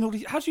keep putting all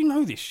these... How do you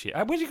know this shit?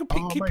 Where do you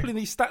keep pulling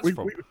these stats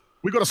from?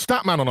 We got a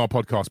stat man on our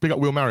podcast. Big up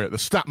Will Marriott, the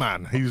stat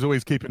man. He's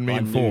always keeping me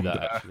informed.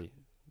 I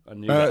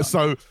knew that.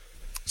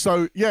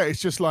 So, yeah,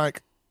 it's just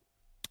like,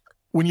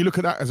 when you look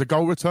at that as a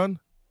goal return,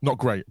 not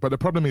great. But the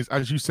problem is,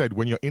 as you said,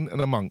 when you're in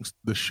and amongst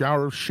the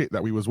shower of shit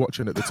that we was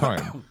watching at the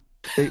time,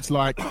 it's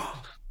like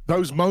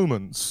those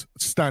moments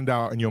stand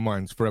out in your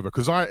minds forever.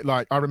 Because I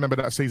remember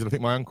that season. I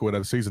think my uncle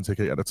had a season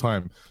ticket at the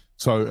time,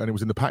 and it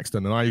was in the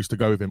Paxton, and I used to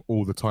go with him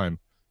all the time.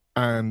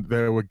 And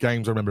there were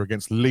games I remember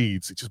against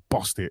Leeds. It just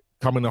bossed it,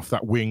 coming off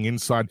that wing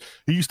inside.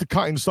 He used to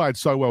cut inside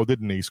so well,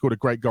 didn't he? He scored a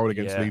great goal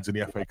against Leeds in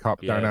the FA Cup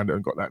down under,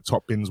 and got that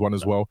top bins one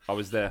as well. I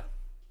was there.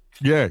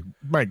 Yeah,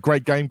 mate,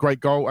 great game, great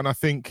goal. And I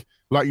think,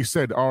 like you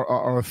said,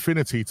 our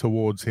affinity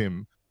towards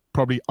him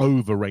probably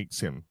overrates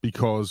him,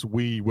 because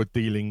we were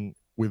dealing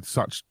with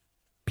such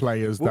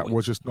players that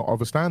was just not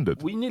of a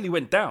standard. We nearly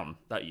went down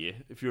that year,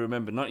 if you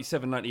remember,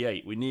 97,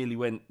 98. We nearly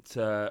went.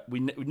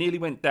 We nearly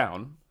went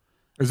down.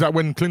 Is that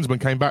when Klinsmann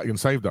came back and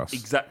saved us?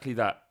 Exactly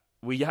that.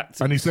 We had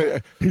to... And he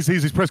said,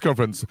 his press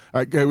conference,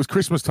 it was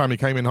Christmas time, he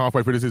came in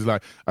halfway through this, he's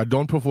like, I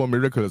don't perform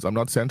miracles, I'm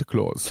not Santa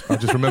Claus. I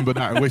just remember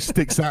that, and it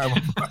sticks out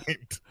in my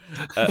mind.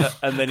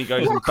 And then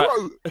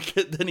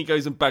he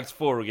goes and bags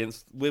 4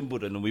 against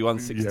Wimbledon, and we won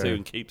 6-2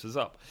 and keeps us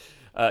up.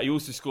 He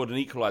also scored an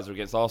equaliser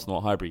against Arsenal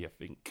at Highbury, I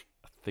think.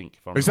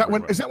 Is that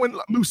when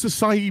Musa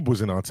Saib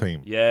was in our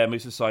team? Yeah,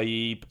 Musa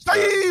Saib.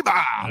 Saib!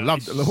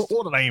 Loved it.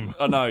 What a name.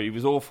 I know, he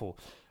was awful.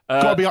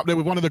 Got to be up there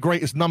with one of the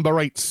greatest number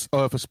 8s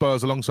for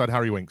Spurs, alongside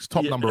Harry Winks.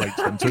 Top number 8s,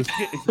 them two.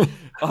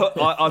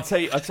 I'll tell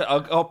you,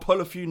 I'll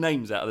pull a few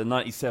names out of the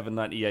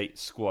 97-98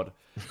 squad.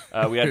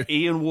 We had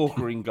Ian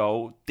Walker in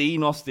goal,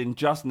 Dean Austin,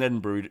 Justin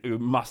Edinburgh, who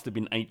must have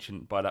been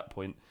ancient by that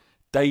point,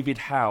 David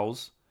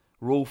Howes,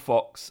 Raul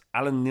Fox,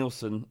 Alan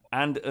Nielsen,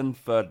 and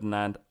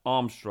Ferdinand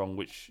Armstrong,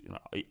 which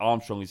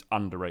Armstrong is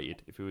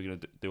underrated if we were going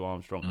to do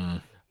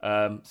Armstrong.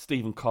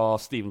 Stephen Carr,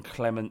 Stephen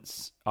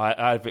Clements. I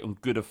have it on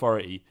good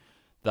authority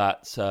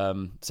that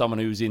someone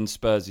who was in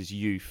Spurs'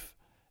 youth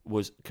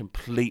was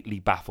completely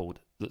baffled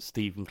that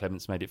Stephen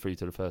Clements made it through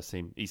to the first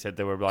team. He said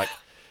there were like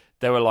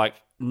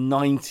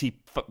 90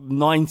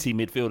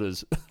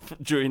 midfielders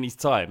during his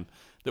time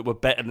that were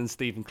better than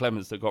Stephen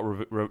Clements that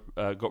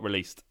got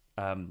released.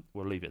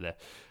 We'll leave it there.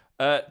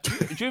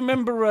 Do you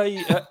remember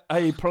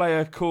a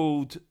player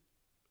called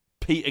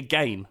Peter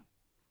Gain?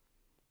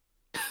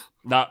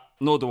 No,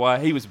 nor do I.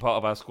 He was a part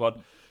of our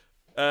squad.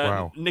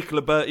 Wow.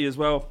 Nicola Berti as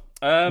well.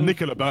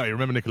 Nicola Berti,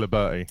 remember Nicola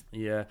Berti?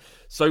 Yeah.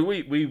 So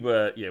we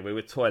were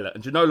toilet,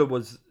 and Ginola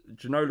was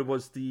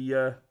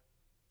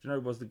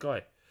the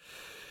guy,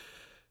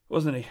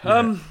 wasn't he?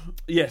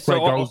 Yeah. So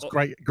great goals,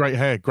 great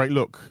hair, great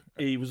look.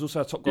 He was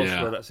also a top goal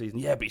scorer that season.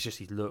 Yeah, but it's just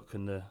his look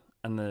and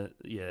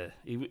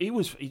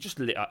he just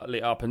lit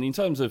up. And in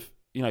terms of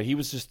he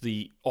was just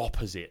the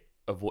opposite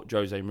of what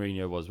Jose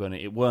Mourinho was when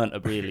it weren't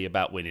really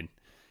about winning.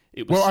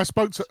 It was. Well, I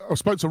spoke to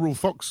Raul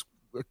Fox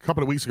a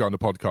couple of weeks ago on the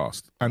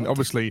podcast, and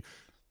obviously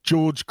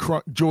George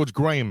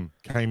Graham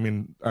came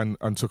in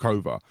and took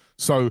over.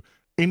 So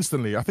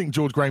instantly, I think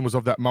George Graham was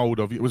of that mould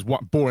of, it was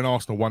boring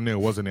Arsenal 1-0,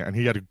 wasn't it? And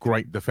he had a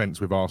great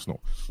defence with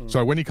Arsenal.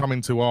 So when he come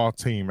into our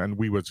team and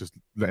we were just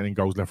letting in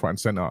goals left, right and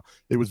centre,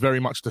 it was very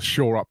much to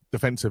shore up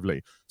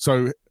defensively.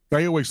 So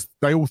they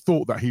all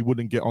thought that he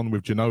wouldn't get on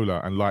with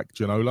Ginola and like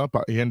Ginola,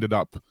 but he ended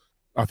up,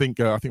 I think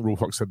Rolf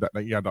Fox said that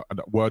he had a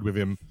word with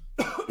him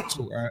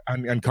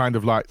and kind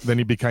of like, then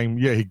he became,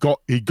 he got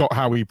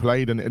how he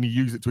played and he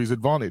used it to his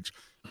advantage.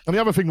 And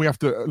the other thing we have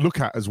to look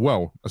at as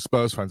well as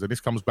Spurs fans, and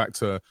this comes back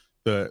to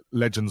the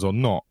legends or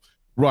not,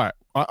 right?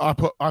 I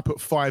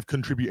put 5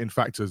 contributing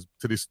factors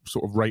to this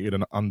sort of rated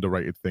and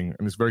underrated thing,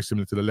 and it's very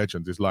similar to the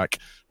legends. It's like,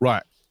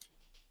 right,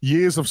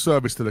 years of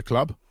service to the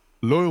club,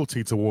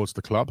 loyalty towards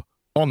the club,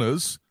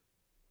 honours,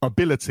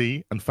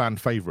 ability, and fan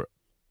favourite.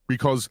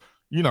 Because,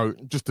 you know,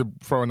 just to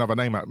throw another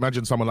name out,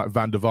 imagine someone like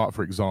Van der Vaart,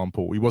 for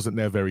example. He wasn't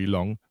there very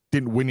long,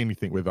 didn't win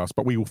anything with us,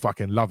 but we all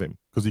fucking love him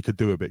because he could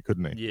do a bit,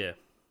 couldn't he? Yeah.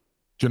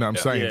 Do you know what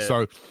I'm saying? Yeah.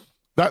 So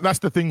that's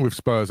the thing with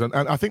Spurs. And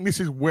I think this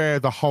is where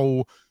the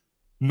whole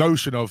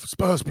notion of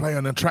Spurs play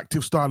an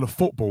attractive style of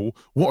football.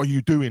 What are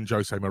you doing,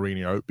 Jose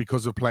Mourinho?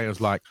 Because of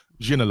players like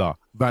Ginola,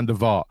 Van der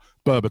Vaart,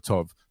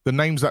 Berbatov, the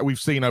names that we've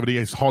seen over the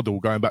years,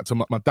 Hoddle, going back to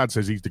my dad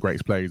says he's the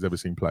greatest player he's ever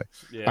seen play.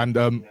 Yeah. And,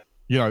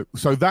 you know,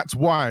 so that's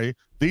why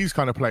these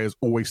kind of players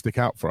always stick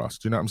out for us.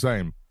 Do you know what I'm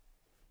saying?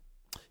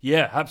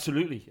 Yeah,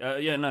 absolutely.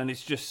 And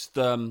it's just,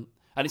 and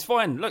it's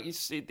fine. Look,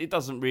 it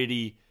doesn't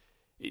really...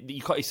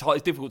 It's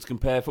difficult to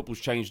compare. Football's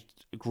changed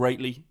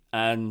greatly,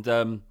 and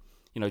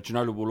you know,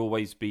 Ginola will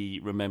always be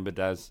remembered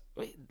as.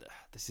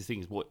 This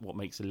thing is what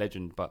makes a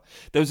legend. But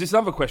there was this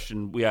other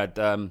question we had.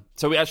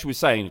 So we actually were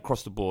saying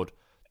across the board,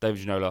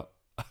 David Ginola,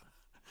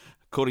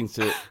 according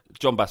to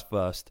John Bass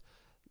first,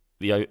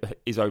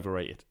 is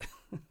overrated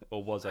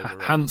or was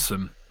overrated.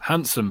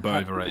 Handsome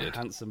but overrated.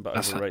 Handsome but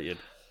overrated.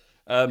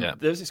 There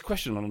was this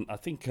question on. I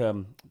think.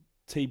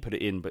 T put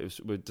it in, but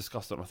we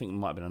discussed it. I think it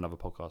might have been another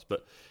podcast,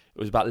 but it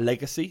was about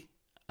legacy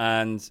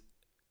and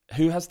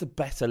who has the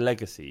better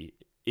legacy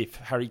if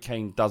Harry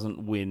Kane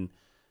doesn't win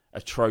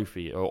a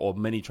trophy or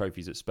many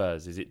trophies at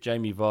Spurs. Is it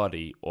Jamie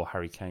Vardy or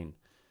Harry Kane?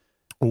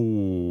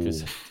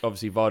 Because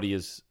obviously Vardy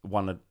has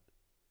won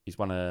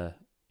a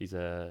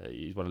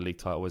league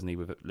title, wasn't he,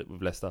 with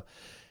Leicester?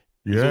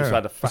 Yeah, he's also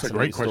had a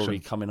fascinating story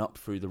coming up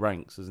through the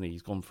ranks, hasn't he?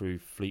 He's gone through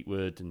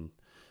Fleetwood and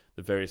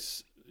the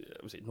various.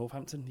 Was it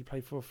Northampton he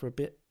played for a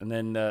bit, and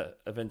then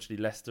eventually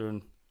Leicester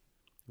and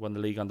won the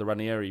league under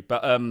Ranieri.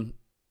 But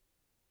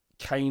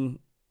Kane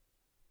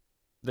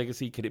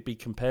legacy, could it be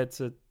compared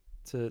to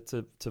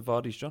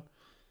Vardy's, John?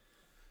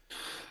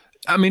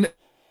 I mean,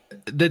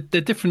 they're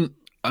different.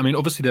 I mean,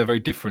 obviously they're very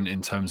different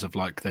in terms of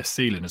like their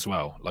ceiling as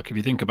well. Like if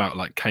you think about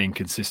like Kane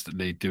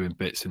consistently doing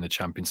bits in the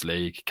Champions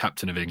League,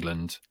 captain of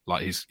England,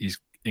 like he's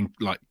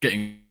like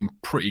getting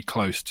pretty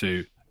close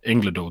to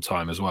England all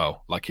time as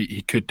well. Like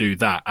he could do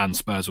that and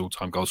Spurs all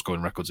time goal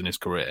scoring records in his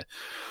career.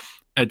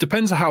 It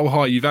depends on how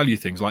high you value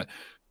things. Like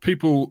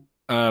people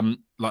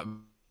like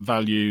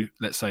value,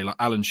 let's say, like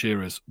Alan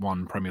Shearer's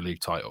won Premier League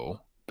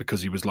title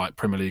because he was like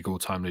Premier League all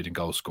time leading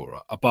goal scorer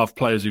above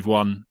players who've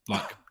won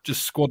like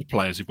just squad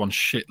players who've won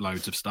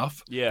shitloads of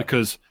stuff. Yeah,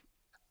 because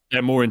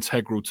they're more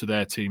integral to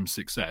their team's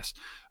success.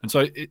 And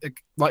so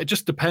it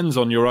just depends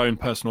on your own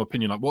personal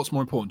opinion. Like what's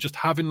more important, just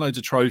having loads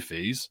of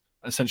trophies,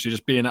 essentially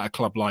just being at a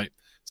club like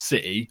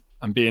City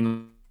and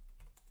being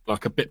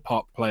like a bit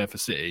part player for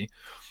City,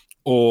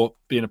 or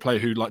being a player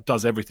who like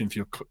does everything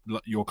for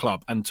your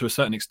club, and to a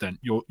certain extent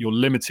you're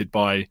limited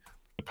by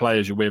the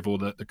players you're with or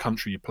the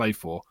country you play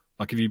for.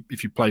 Like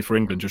if you play for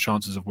England, your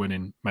chances of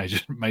winning major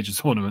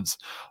tournaments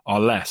are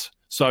less.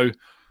 So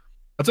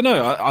I don't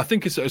know. I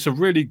think it's a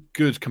really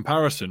good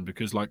comparison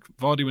because like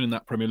Vardy winning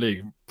that Premier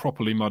League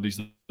properly muddies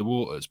the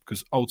waters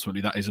because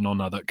ultimately that is an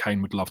honour that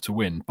Kane would love to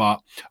win. But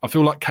I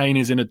feel like Kane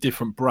is in a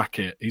different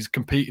bracket. He's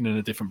competing in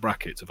a different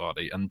bracket to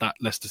Vardy, and that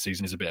Leicester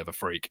season is a bit of a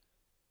freak.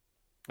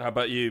 How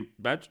about you,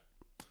 Badge?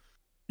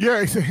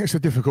 Yeah, it's a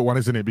difficult one,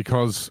 isn't it?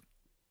 Because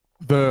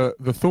the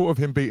thought of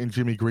him beating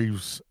Jimmy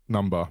Greaves'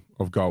 number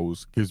of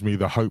goals gives me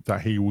the hope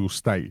that he will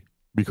stay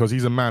because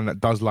he's a man that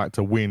does like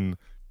to win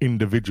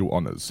individual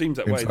honours. Seems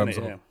that way,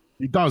 doesn't it? Yeah.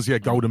 He does, yeah,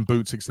 golden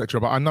boots, etc.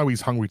 But I know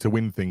he's hungry to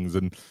win things,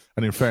 and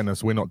in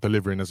fairness, we're not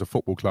delivering as a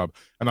football club.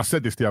 And I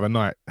said this the other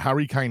night.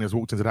 Harry Kane has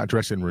walked into that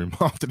dressing room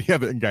after the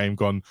Everton game,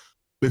 gone,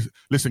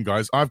 "Listen,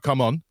 guys, I've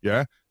come on,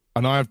 yeah,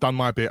 and I've done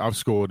my bit. I've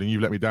scored, and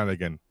you've let me down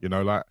again." You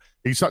know, like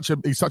he's such a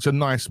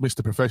nice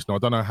Mr. Professional. I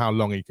don't know how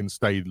long he can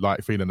stay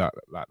like feeling that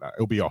like that.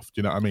 He'll be off. Do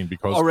you know what I mean?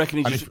 Because I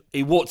reckon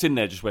he walked in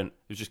there, just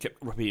kept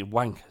repeating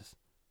wankers,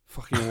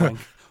 fucking wankers.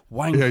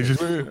 Wankers. Yeah,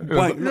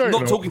 just,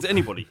 not talking to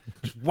anybody.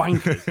 Just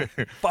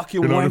wankers.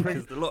 Fucking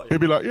wankers. I mean?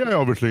 He'd be like, yeah,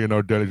 obviously,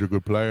 Dele's a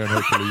good player, and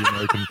hopefully,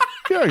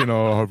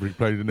 hopefully he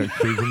plays the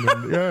next season.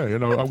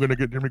 And, I'm going to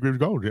get Jimmy Greaves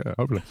gold. Yeah,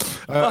 hopefully.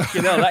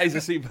 Fucking hell, that is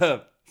a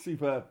superb.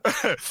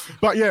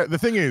 But yeah, the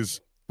thing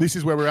is, this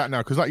is where we're at now.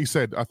 Because like you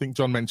said, I think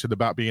John mentioned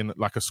about being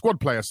like a squad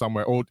player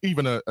somewhere, or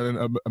even a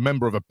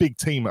member of a big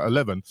team at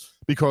 11.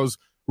 Because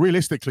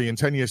realistically, in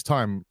 10 years'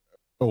 time,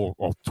 or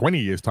 20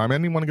 years' time,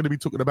 anyone going to be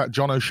talking about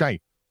John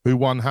O'Shea? who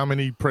won how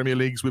many Premier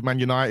Leagues with Man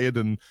United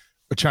and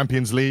a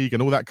Champions League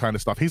and all that kind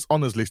of stuff. His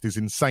honours list is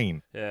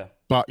insane. Yeah.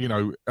 But,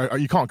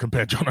 you can't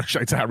compare John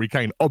O'Shea to Harry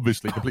Kane.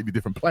 Obviously, completely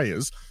different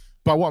players.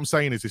 But what I'm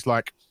saying is, it's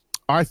like,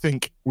 I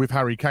think with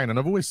Harry Kane, and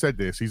I've always said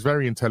this, he's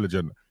very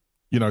intelligent.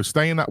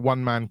 Stay in that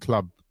one-man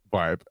club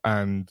vibe,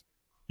 and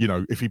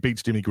if he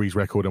beats Jimmy Greaves'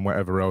 record and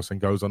whatever else and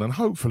goes on, and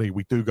hopefully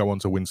we do go on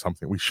to win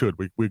something, we should,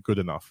 we're good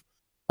enough.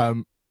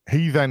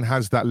 He then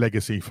has that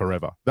legacy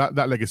forever.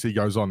 That legacy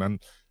goes on, and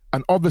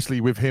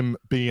obviously with him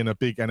being a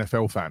big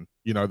NFL fan,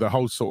 the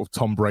whole sort of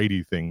Tom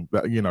Brady thing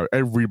that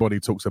everybody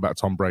talks about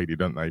Tom Brady,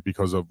 don't they,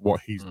 because of what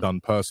he's done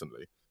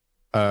personally,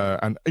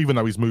 and even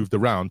though he's moved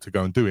around to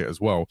go and do it as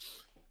well.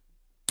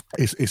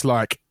 It's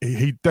like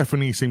he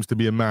definitely seems to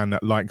be a man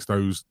that likes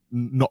those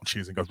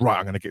notches and goes, right,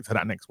 I'm going to get to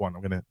that next one.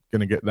 I'm going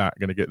to get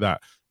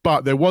that.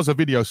 But there was a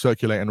video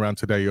circulating around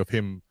today of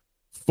him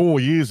 4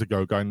 years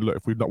ago going, look,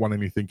 if we've not won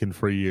anything in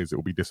 3 years, it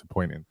will be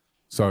disappointing.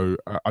 So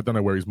I don't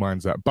know where his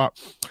mind's at.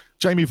 But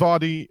Jamie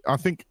Vardy, I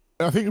think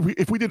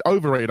if we did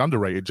overrated,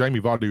 underrated, Jamie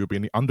Vardy would be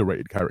in the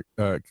underrated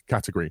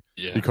category,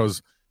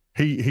 because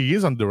he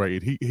is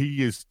underrated.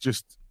 He is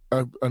just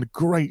a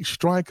great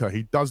striker.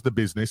 He does the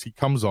business. He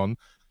comes on.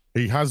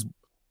 He has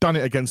done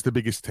it against the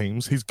biggest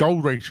teams. His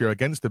goal ratio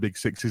against the big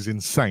six is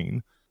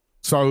insane.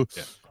 So,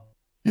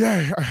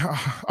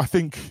 I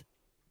think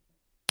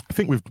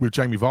with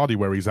Jamie Vardy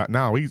where he's at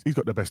now, he's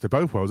got the best of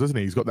both worlds, hasn't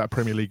he? He's got that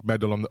Premier League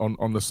medal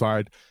on the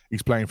side.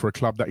 He's playing for a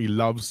club that he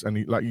loves,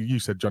 and like you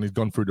said, John, he's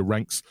gone through the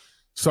ranks.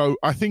 So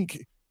I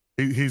think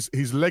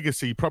his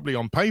legacy probably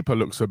on paper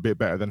looks a bit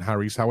better than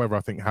Harry's. However,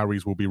 I think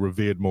Harry's will be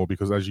revered more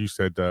because, as you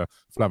said,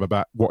 Flav,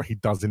 about what he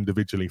does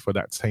individually for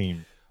that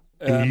team.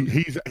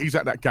 He's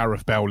at that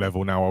Gareth Bale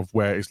level now of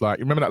where it's like,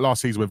 remember that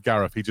last season with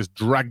Gareth, he just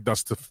dragged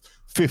us to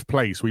fifth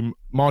place. We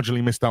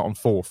marginally missed out on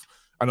fourth,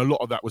 and a lot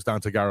of that was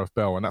down to Gareth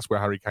Bale, and that's where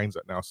Harry Kane's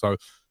at now. So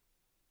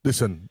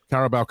listen,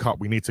 Carabao Cup,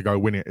 we need to go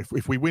win it.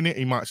 If we win it,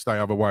 he might stay,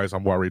 otherwise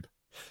I'm worried.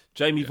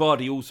 Jamie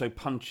Vardy also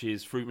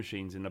punches fruit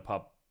machines in the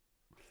pub.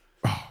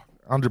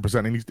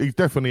 100%, and he's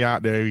definitely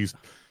out there. He's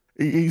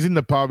in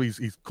the pub,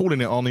 he's calling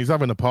it on, he's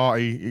having a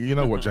party. You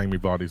know what Jamie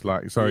Vardy's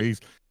like. So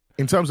he's,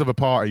 in terms of a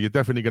party, you're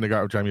definitely going to go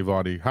out with Jamie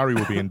Vardy. Harry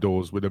will be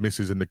indoors with the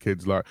missus and the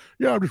kids like,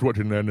 I'm just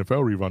watching the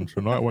NFL rerun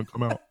tonight. It won't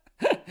come out.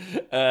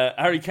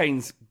 Harry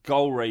Kane's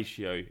goal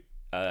ratio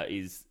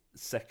is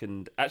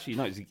second. Actually,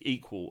 no, it's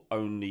equal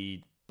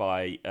only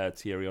by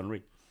Thierry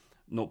Henry.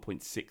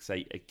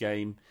 0.68 a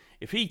game.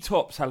 If he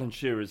tops Alan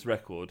Shearer's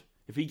record,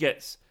 if he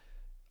gets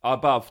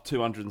above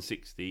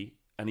 260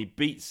 and he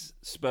beats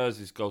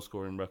Spurs' goal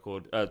scoring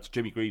record,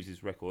 Jimmy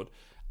Greaves' record,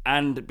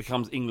 and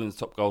becomes England's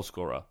top goal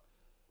scorer,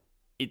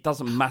 it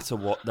doesn't matter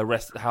what the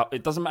rest.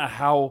 It doesn't matter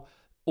how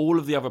all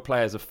of the other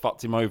players have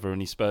fucked him over in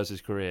his Spurs'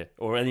 career,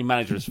 or any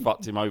manager has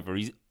fucked him over.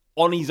 He's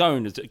on his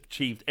own has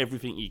achieved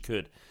everything he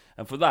could,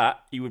 and for that,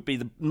 he would be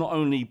not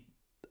only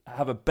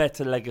have a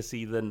better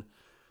legacy than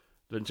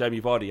Jamie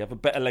Vardy, have a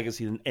better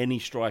legacy than any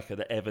striker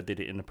that ever did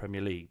it in the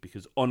Premier League,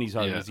 because on his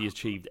own, has he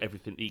achieved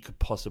everything he could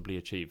possibly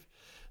achieve.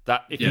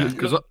 That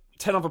because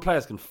 10 other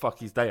players can fuck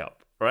his day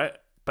up, right?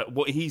 But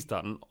what he's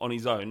done on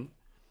his own.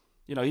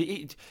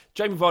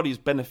 Jamie Vardy has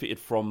benefited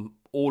from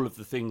all of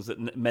the things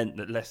that meant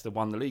that Leicester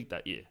won the league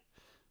that year.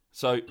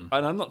 So,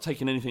 and I'm not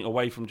taking anything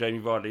away from Jamie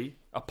Vardy,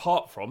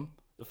 apart from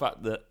the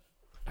fact that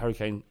Harry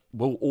Kane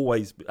will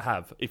always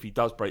have, if he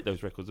does break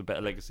those records, a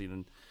better legacy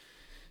than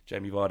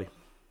Jamie Vardy.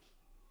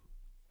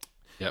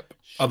 Yep.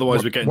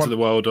 Otherwise, we get into the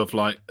world of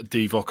like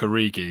Divock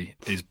Origi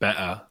is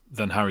better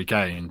than Harry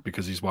Kane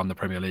because he's won the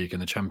Premier League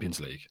and the Champions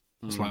League.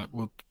 It's like,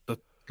 well,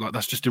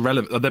 that's just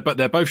irrelevant.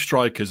 They're both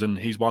strikers, and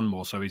he's won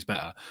more, so he's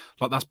better.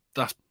 Like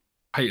that's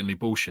patently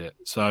bullshit.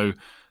 So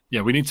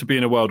yeah, we need to be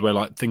in a world where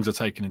like things are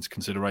taken into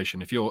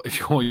consideration. If your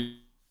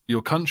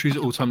country's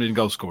all-time leading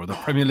goal scorer, the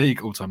Premier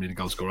League all-time leading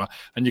goal scorer,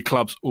 and your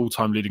club's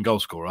all-time leading goal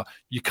scorer,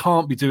 you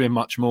can't be doing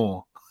much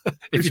more.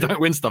 If you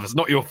don't win stuff, it's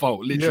not your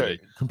fault, literally.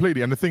 Yeah,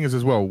 completely. And the thing is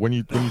as well, when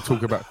you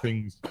talk about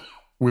things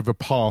with a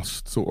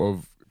past sort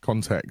of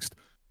context,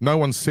 no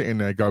one's sitting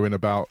there going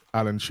about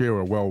Alan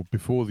Shearer, well,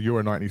 before the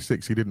Euro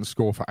 96, he didn't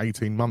score for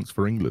 18 months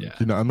for England. Yeah,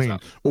 you know what I mean?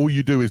 Exactly. All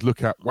you do is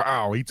look at,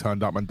 wow, he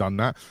turned up and done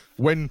that.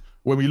 When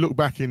we look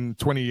back in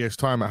 20 years'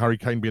 time at Harry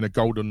Kane being a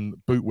golden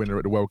boot winner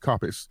at the World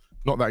Cup, it's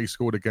not that he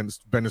scored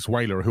against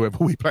Venezuela or whoever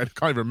we played. I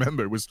can't even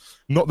remember. It was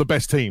not the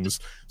best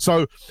teams.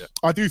 So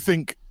I do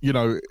think,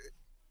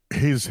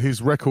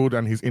 his record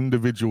and his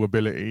individual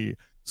ability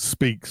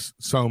speaks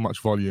so much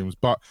volumes.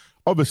 But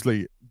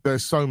obviously,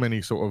 there's so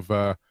many sort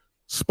of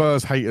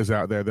Spurs haters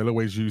out there. They'll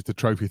always use the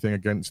trophy thing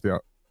against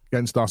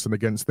us and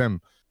against them.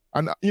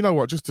 And you know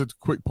what? Just a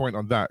quick point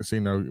on that. So,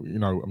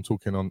 I'm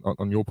talking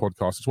on your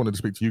podcast. I just wanted to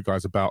speak to you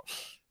guys about,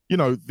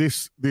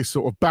 this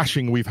sort of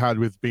bashing we've had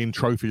with being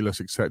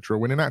trophyless, etc.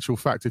 When in actual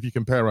fact, if you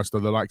compare us to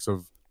the likes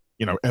of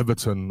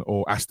Everton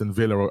or Aston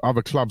Villa or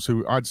other clubs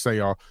who I'd say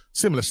are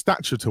similar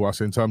stature to us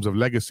in terms of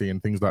legacy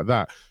and things like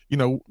that,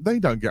 they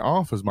don't get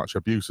half as much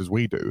abuse as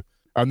we do.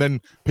 And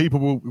then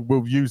people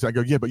will use that and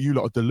go, yeah, but you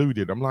lot are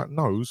deluded. I'm like,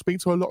 no, speak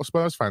to a lot of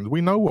Spurs fans.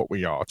 We know what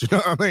we are. Do you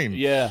know what I mean?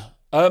 Yeah.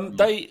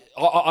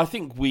 I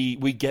think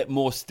we get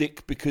more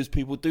stick because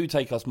people do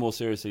take us more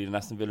seriously than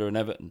Aston Villa and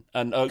Everton,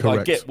 and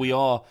I get we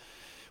are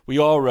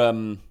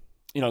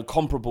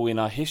comparable in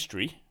our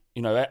history.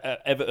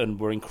 Everton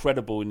were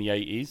incredible in the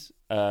 80s.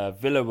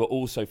 Villa were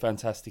also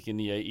fantastic in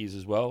the 80s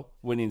as well,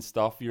 winning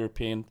stuff,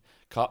 European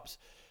Cups.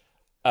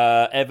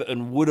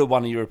 Everton would have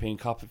won a European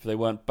Cup if they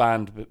weren't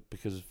banned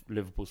because of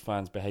Liverpool's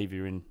fans'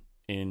 behaviour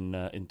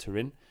in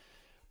Turin.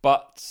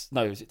 But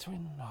no, is it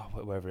Turin?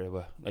 Oh, wherever they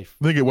were. I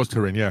think it was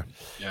Turin, yeah.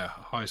 Yeah,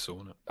 Heysel,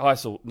 wasn't it?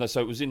 Heysel. No, so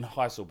it was in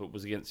Heysel, but it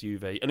was against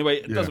Juve. Anyway,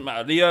 it doesn't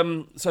matter.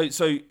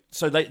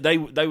 So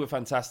they were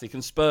fantastic,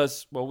 and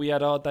Spurs. Well, we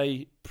had our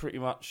day pretty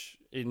much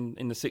in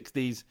the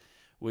 60s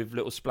with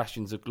little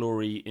splashings of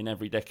glory in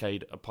every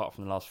decade, apart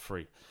from the last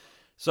 3.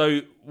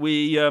 So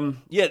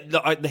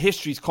the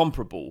history's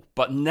comparable,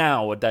 but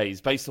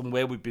nowadays, based on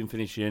where we've been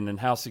finishing and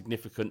how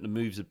significant the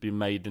moves have been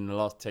made in the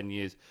last 10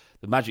 years,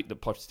 the magic that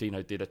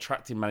Pochettino did,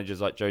 attracting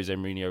managers like Jose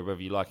Mourinho, whether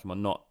you like him or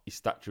not, his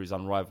stature is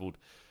unrivaled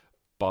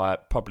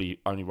probably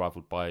only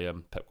rivaled by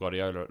Pep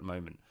Guardiola at the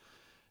moment.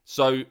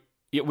 So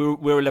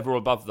we're a level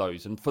above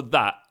those, and for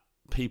that,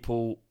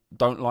 people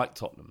don't like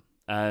Tottenham.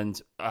 And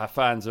our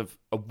fans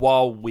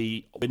while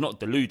we're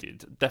not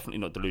deluded, definitely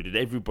not deluded,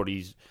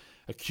 everybody's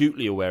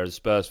acutely aware as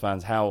Spurs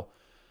fans how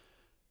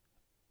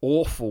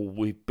awful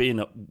we've been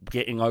at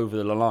getting over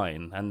the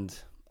line, and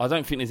I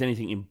don't think there's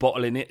anything in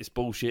bottling it. It's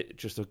bullshit.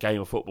 It's just a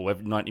game of football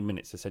every 90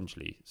 minutes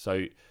essentially.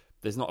 So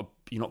you're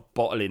not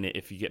bottling it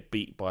if you get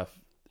beat by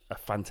a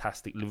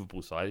fantastic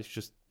Liverpool side. It's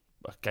just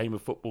a game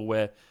of football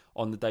where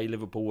on the day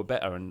Liverpool were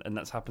better, and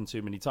that's happened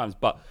too many times.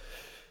 But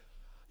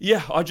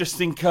yeah, I just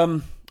think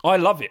I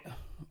love it.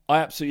 I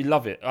absolutely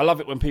love it. I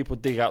love it when people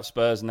dig out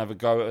Spurs and have a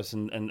go at us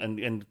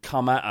and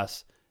come at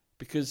us,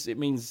 because it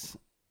means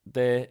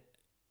they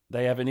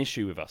have an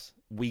issue with us.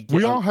 We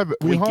are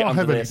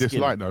heavily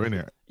disliked, though,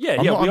 innit?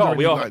 Yeah, we are.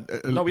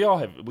 We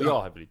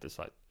are heavily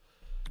disliked.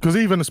 Because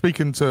even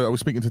I was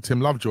speaking to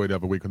Tim Lovejoy the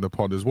other week on the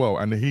pod as well,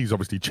 and he's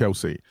obviously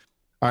Chelsea,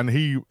 and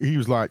he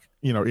was like,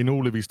 in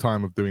all of his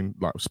time of doing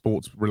like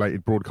sports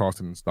related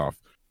broadcasting and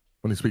stuff,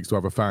 when he speaks to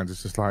other fans,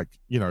 it's just like,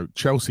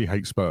 Chelsea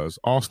hate Spurs,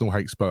 Arsenal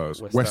hate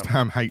Spurs, West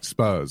Ham hate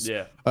Spurs.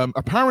 Yeah.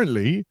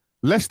 Apparently,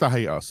 Leicester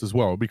hate us as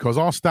well, because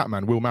our stat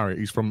man, Will Marriott,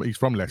 he's from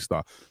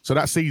Leicester. So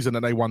that season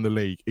that they won the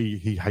league,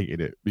 he hated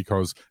it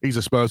because he's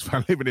a Spurs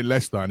fan living in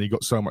Leicester and he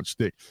got so much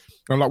stick.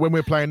 And like when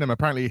we're playing them,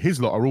 apparently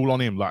his lot are all on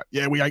him. Like,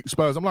 yeah, we hate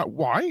Spurs. I'm like,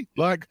 why?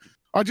 Like,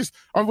 I feel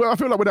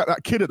like we're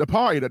that kid at the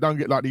party that don't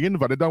get like the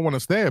invite. They don't want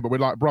us there, but we're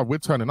like, bro, we're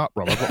turning up,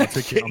 bro. I've got a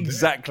ticket.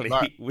 Exactly.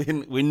 Like,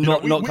 we're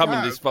not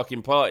coming to this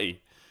fucking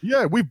party.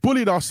 Yeah, we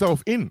bullied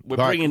ourselves in. We're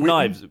bringing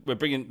knives. We're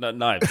bringing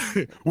knives.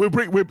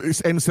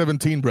 It's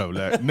N17, bro.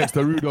 Like, next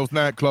to Rudolph's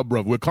nightclub,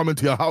 bro. We're coming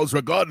to your house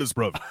regardless,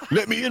 bro.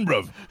 Let me in,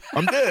 bro.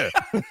 I'm there.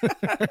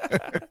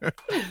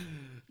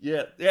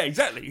 yeah,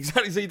 exactly.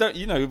 So you don't,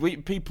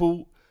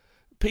 people,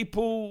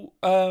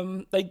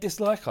 they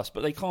dislike us,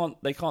 but they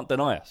can't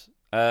deny us.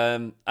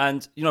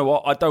 And you know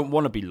what? I don't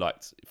want to be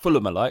liked.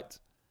 Fulham are liked.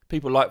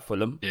 People like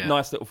Fulham. Yeah.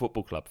 Nice little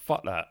football club.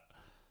 Fuck that.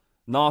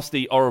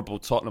 Nasty, horrible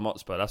Tottenham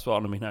Hotspur. That's what I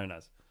want to be known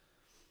as.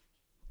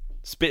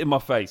 Spit in my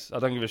face. I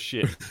don't give a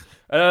shit.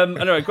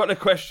 Anyway, got a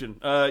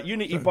question.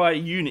 Unity by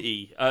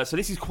Unity. So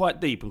this is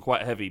quite deep and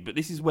quite heavy, but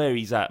this is where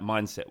he's at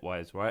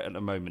mindset-wise, right? At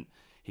the moment,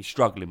 he's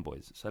struggling,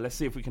 boys. So let's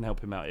see if we can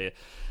help him out here.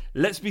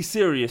 Let's be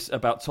serious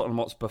about Tottenham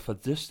Hotspur for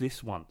just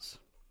this once.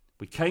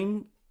 We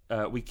can't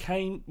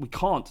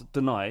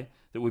deny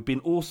that we've been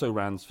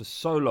also-rans for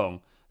so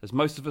long, as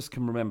most of us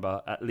can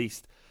remember, at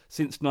least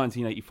since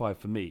 1985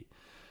 for me.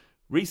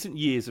 Recent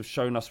years have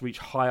shown us reach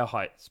higher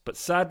heights, but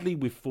sadly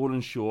we've fallen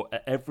short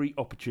at every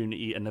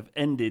opportunity and have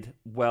ended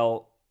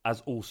well as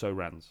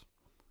also-rans.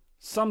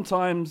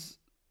 Sometimes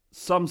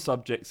some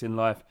subjects in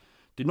life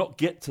do not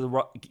get the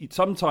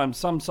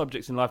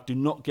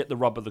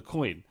rub of the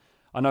coin.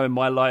 I know in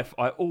my life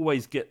I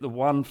always get the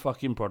one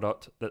fucking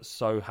product that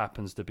so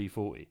happens to be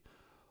 40.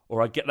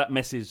 Or I get that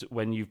message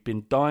when you've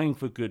been dying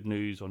for good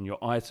news on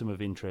your item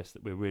of interest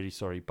that we're really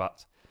sorry,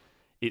 but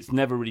it's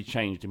never really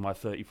changed in my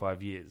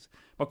 35 years.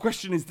 My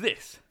question is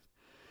this.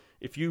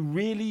 If you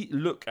really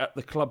look at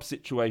the club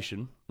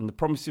situation and the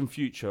promising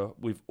future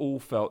we've all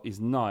felt is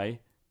nigh,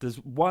 does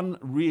one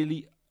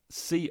really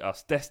see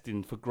us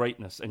destined for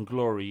greatness and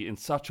glory in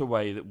such a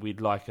way that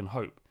we'd like and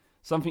hope?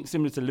 Something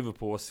similar to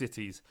Liverpool or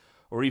City's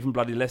or even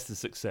bloody Leicester's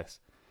success.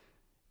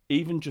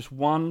 Even just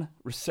one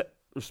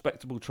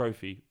respectable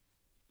trophy,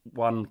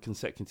 won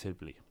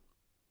consecutively.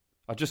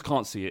 I just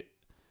can't see it.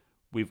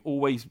 We're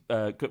always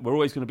going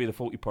to be the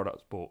faulty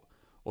product bought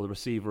or the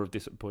receiver of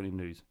disappointing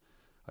news.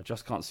 I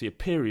just can't see a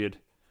period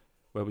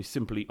where we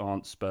simply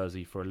aren't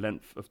Spursy for a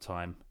length of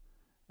time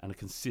and a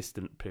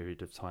consistent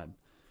period of time.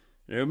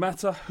 No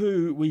matter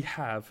who we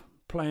have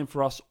playing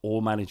for us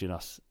or managing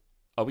us,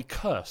 are we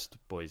cursed,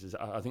 boys?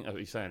 I think that's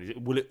what you're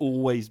saying. Will it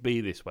always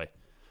be this way?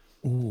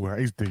 Oh, that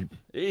is deep.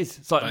 It is.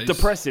 It's like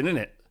depressing, isn't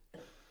it?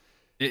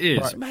 It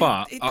is,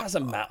 but it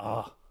doesn't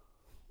matter.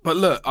 But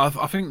look, I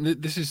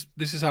think this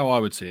is how I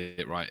would see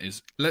it. Right?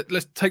 Is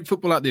let's take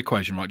football out of the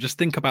equation. Right? Just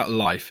think about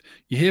life.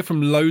 You hear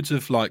from loads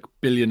of like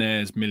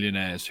billionaires,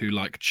 millionaires who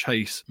like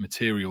chase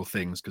material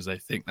things because they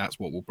think that's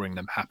what will bring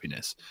them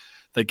happiness.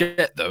 They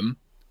get them.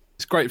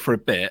 It's great for a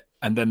bit,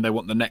 and then they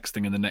want the next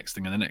thing and the next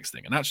thing and the next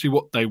thing. And actually,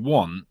 what they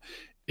want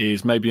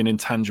is maybe an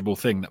intangible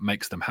thing that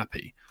makes them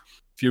happy.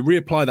 If you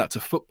reapply that to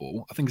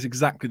football, I think it's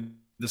exactly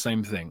the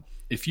same thing.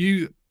 If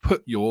you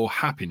put your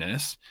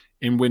happiness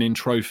in winning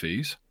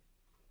trophies,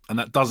 and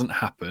that doesn't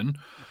happen,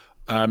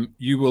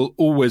 you will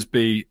always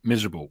be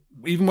miserable.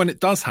 Even when it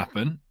does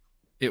happen,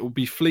 it will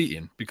be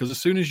fleeting, because as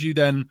soon as you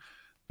then,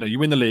 you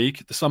win the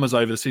league, the summer's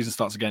over, the season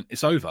starts again,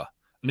 it's over.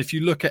 And if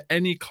you look at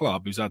any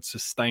club who's had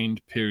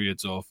sustained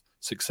periods of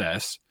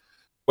success,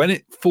 when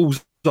it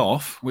falls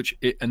off, which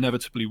it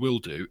inevitably will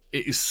do,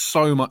 it is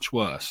so much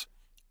worse.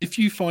 If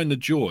you find the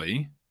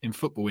joy in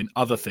football in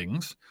other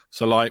things,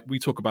 so like we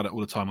talk about it all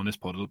the time on this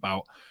pod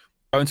about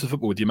going to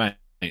football with your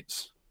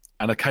mates,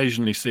 and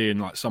occasionally seeing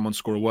like someone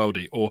score a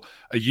worldie, or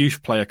a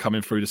youth player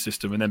coming through the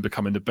system and then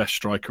becoming the best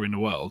striker in the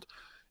world.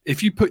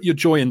 If you put your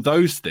joy in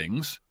those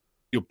things,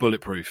 you're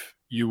bulletproof.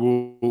 You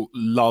will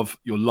love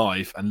your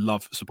life and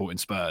love supporting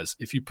Spurs.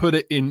 If you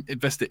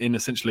invest it in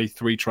essentially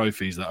 3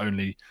 trophies that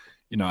only,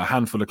 a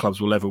handful of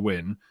clubs will ever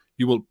win,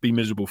 you will be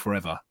miserable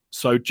forever.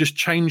 So just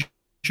change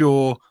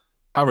your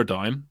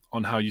paradigm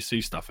on how you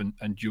see stuff,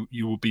 and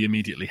you will be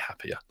immediately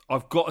happier.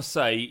 I've got to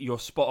say you're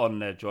spot on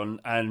there, John,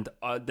 and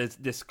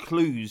there's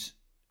clues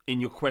in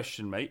your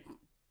question, mate,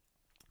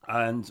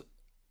 and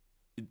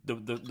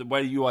the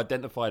way you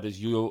identified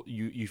as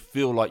you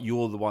feel like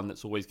you're the one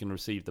that's always going to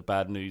receive the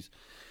bad news,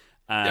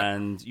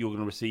 and you're going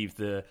to receive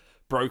the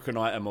broken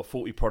item or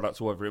 40 products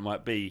or whatever it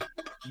might be.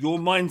 Your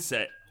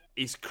mindset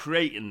is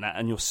creating that,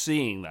 and you're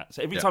seeing that.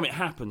 So every time it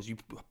happens, you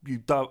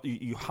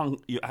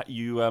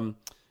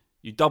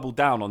double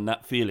down on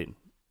that feeling,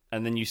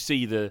 and then you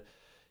see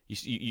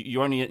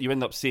you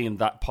end up seeing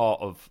that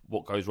part of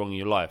what goes wrong in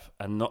your life,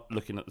 and not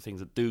looking at the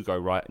things that do go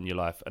right in your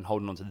life and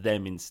holding on to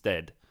them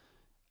instead.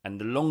 And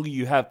the longer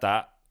you have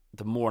that,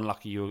 the more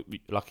unlucky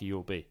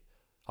you'll be,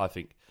 I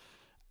think.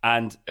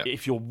 And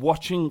if you're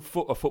watching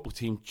a football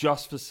team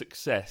just for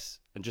success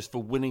and just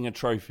for winning a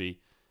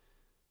trophy,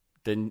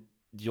 then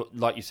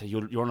like you say,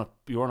 you're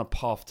on a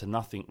path to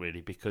nothing really,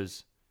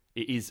 because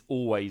it is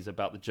always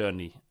about the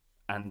journey.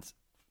 And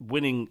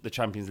winning the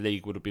Champions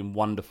League would have been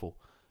wonderful.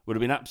 Would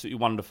have been absolutely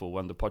wonderful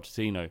under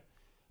Pochettino.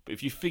 But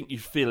if you think you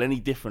feel any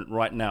different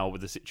right now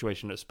with the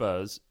situation at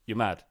Spurs, you're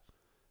mad.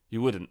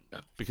 You wouldn't.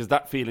 Because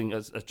that feeling,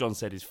 as John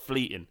said, is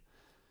fleeting.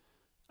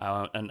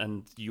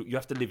 And you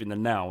have to live in the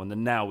now. And the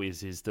now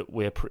is that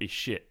we're pretty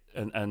shit.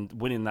 And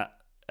winning that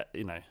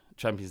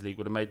Champions League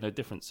would have made no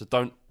difference. So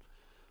don't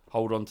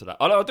hold on to that.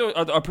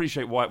 I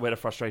appreciate where the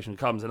frustration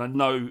comes. And I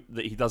know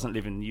that he doesn't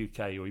live in the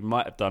UK, or he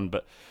might have done,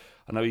 but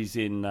I know he's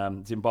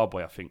in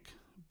Zimbabwe, I think,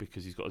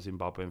 because he's got a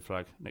Zimbabwean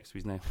flag next to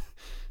his name.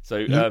 So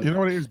you know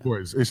what it is,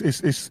 boys?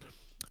 It's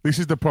this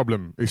is the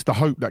problem. It's the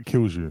hope that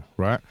kills you,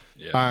 right?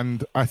 Yeah.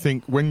 And I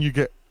think when you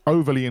get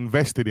overly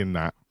invested in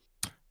that,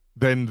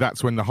 then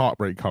that's when the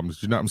heartbreak comes.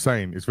 Do you know what I'm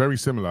saying? It's very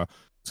similar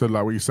to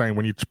like what you're saying.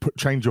 When you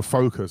change your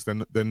focus,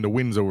 then the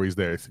win's always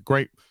there. It's a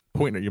great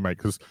point that you make,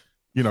 because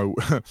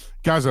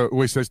Gaza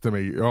always says to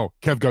me, "Oh,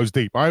 Kev goes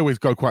deep." I always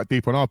go quite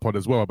deep on our pod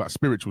as well about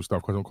spiritual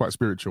stuff, because I'm quite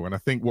spiritual. And I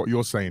think what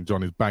you're saying,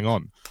 John, is bang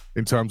on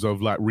in terms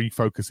of like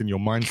refocusing your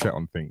mindset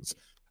on things.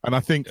 And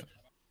I think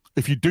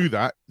if you do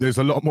that, there's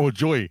a lot more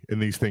joy in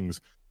these things.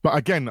 But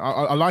again,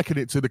 I liken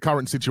it to the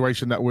current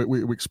situation that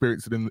we're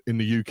experiencing in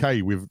the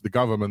UK with the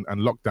government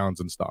and lockdowns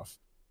and stuff.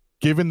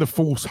 Giving the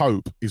false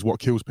hope is what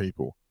kills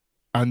people.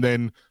 And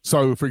then,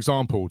 so for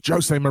example,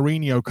 Jose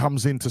Mourinho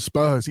comes into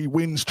Spurs, he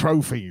wins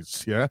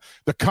trophies,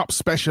 the cup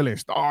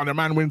specialist. Oh, the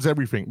man wins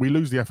everything. We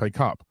lose the FA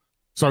Cup.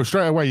 So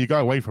straight away, you go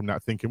away from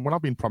that thinking, well,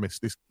 I've been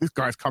promised this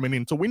guy's coming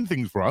in to win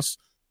things for us.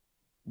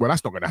 Well,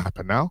 that's not going to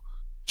happen now.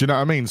 Do you know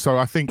what I mean? So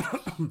I think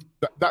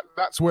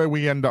that's where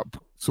we end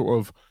up sort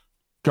of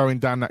going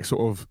down that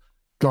sort of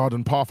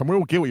garden path. And we're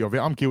all guilty of it.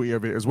 I'm guilty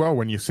of it as well.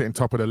 When you're sitting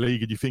top of the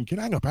league and you're thinking,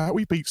 hang about,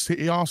 we beat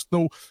City,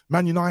 Arsenal,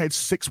 Man United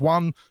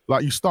 6-1.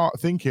 Like, you start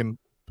thinking,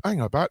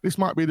 hang about, this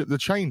might be the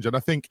change. And I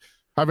think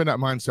having that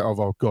mindset of,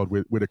 oh God,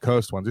 we're the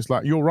cursed ones. It's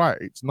like, you're right.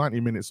 It's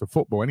 90 minutes of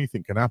football.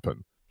 Anything can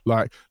happen.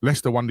 Like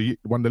Leicester won the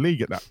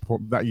league at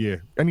that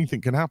year.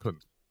 Anything can happen.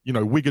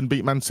 Wigan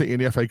beat Man City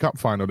in the FA Cup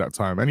final that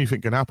time.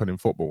 Anything can happen in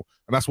football.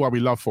 And that's why we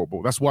love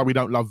football. That's why we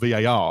don't love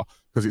VAR,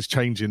 because it's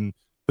changing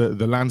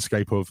the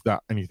landscape of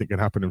that. Anything can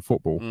happen in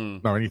football.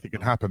 No, anything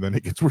can happen, then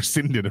it gets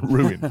rescinded and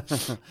ruined.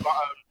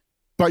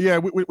 but yeah,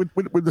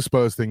 with the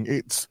Spurs thing,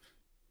 it's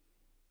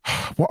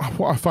what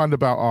I find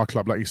about our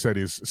club, like you said,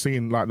 is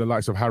seeing like the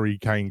likes of Harry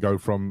Kane go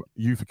from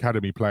youth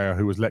academy player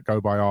who was let go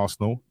by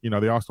Arsenal.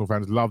 The Arsenal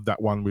fans love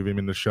that one with him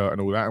in the shirt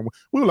and all that. And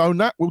we'll own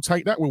that. We'll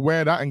take that. We'll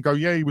wear that and go,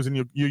 yeah, he was in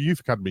your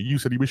youth academy. You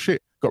said he was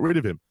shit. Got rid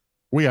of him.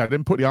 We had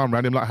him, put the arm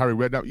around him like Harry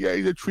Redknapp. Yeah,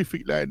 he's a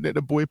terrific lad. Let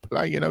the boy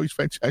play. He's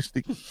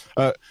fantastic.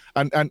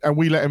 And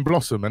we let him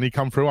blossom, and he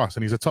come through us,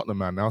 and he's a Tottenham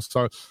man now.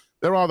 So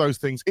there are those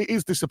things. It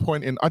is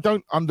disappointing. I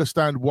don't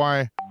understand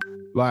why.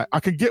 Like, I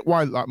can get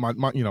why, like,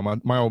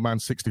 my old man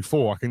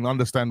 64, I can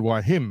understand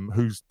why him,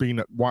 who's been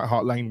at White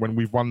Hart Lane when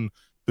we've won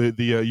the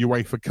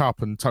UEFA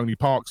Cup and Tony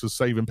Parks was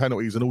saving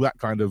penalties and all that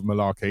kind of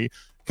malarkey,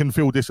 can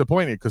feel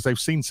disappointed because they've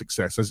seen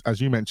success.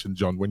 As you mentioned,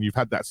 John, when you've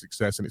had that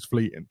success and it's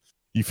fleeting,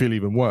 you feel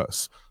even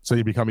worse. So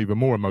you become even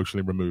more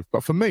emotionally removed.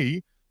 But for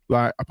me,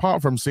 like,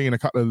 apart from seeing a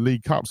couple of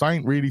League Cups, I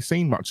ain't really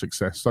seen much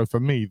success. So for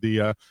me,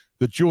 the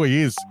joy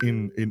is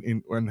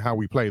in how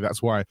we play.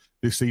 That's why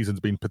this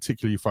season's been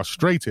particularly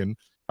frustrating.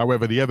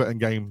 However, the Everton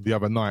game the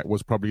other night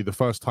was probably the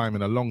first time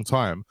in a long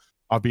time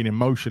I've been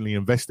emotionally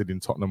invested in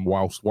Tottenham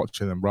whilst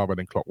watching them rather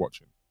than clock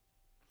watching.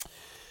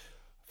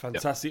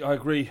 Fantastic. Yep. I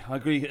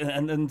agree.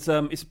 And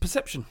it's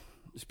perception.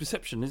 It's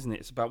perception, isn't it?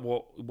 It's about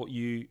what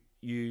you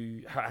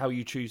how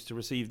you choose to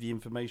receive the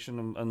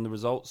information and the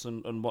results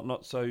and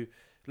whatnot. So,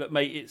 look,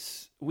 mate,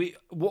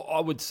 what I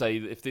would say,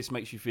 that if this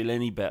makes you feel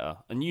any better,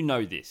 and you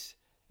know this,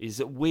 is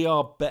that we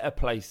are better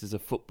placed as a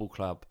football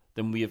club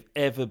than we have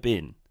ever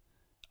been,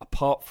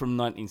 apart from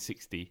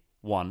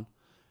 1961,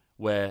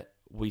 where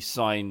we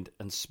signed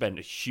and spent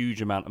a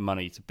huge amount of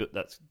money to put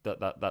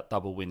that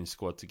double winning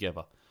squad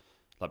together.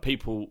 Like,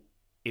 people,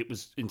 it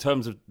was, in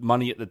terms of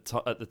money at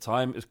the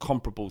time, it was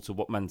comparable to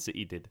what Man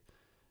City did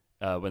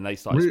when they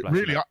started splashing.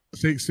 Really,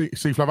 see,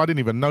 Flav, I didn't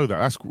even know that.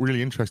 That's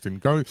really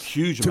interesting.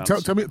 Huge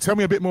amounts. Tell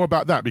me a bit more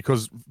about that,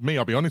 because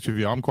I'll be honest with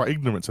you, I'm quite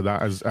ignorant to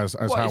that as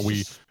how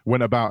we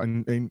went about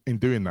in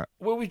doing that.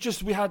 Well, we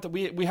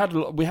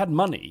had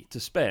money to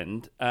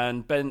spend,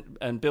 and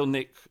Bill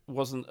Nick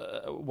wasn't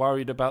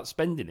worried about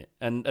spending it,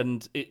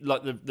 and it,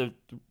 like,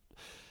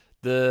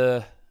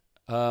 the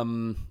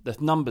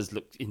numbers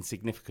look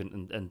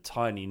insignificant and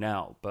tiny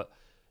now, but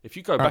if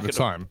you go back at the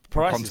time,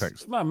 prices,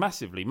 context,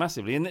 massively,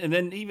 and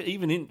then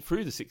even in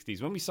through the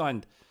 60s, when we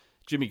signed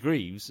Jimmy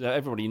Greaves,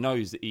 everybody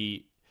knows that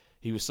he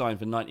was signed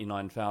for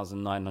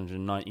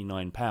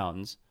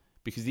 £99,999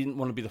 because he didn't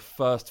want to be the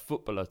first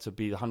footballer to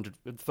be the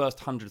first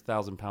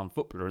 £100,000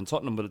 footballer, and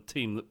Tottenham were the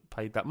team that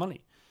paid that money.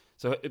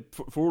 So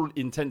for all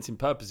intents and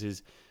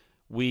purposes,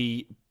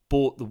 we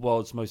bought the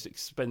world's most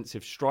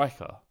expensive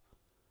striker,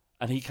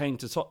 and he came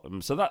to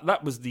Tottenham. So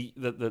that was the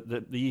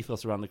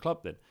ethos around the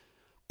club then.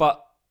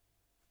 But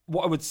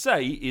what I would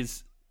say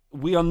is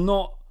we are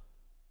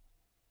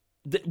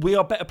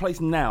better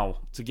placed now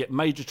to get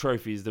major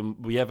trophies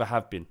than we ever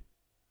have been.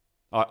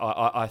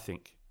 I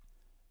think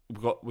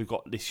we've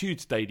got this huge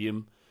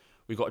stadium.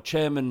 We've got a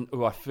chairman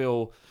who I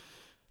feel,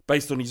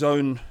 based on his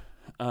own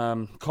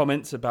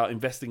comments about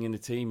investing in the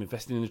team,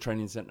 investing in the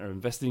training centre,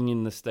 investing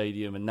in the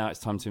stadium, and now it's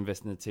time to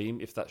invest in the team.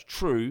 If that's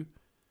true,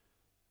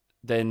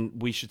 then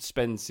we should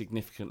spend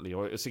significantly,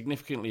 or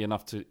significantly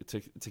enough to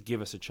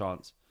give us a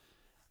chance.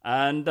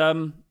 And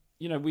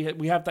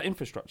we have that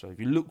infrastructure. If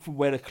you look for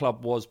where the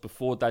club was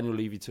before Daniel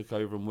Levy took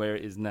over and where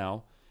it is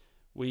now,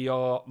 we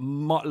are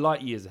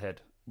light years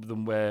ahead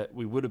than where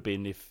we would have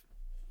been if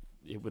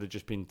it would have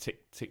just been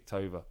ticked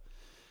over.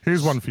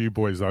 Here's one for you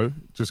boys, though,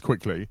 just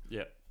quickly.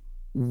 Yeah.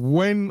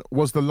 When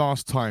was the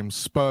last time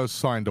Spurs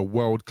signed a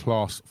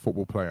world-class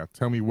football player?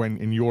 Tell me when,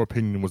 in your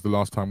opinion, was the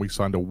last time we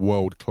signed a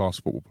world-class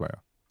football player?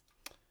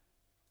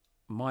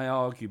 My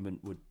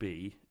argument would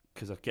be,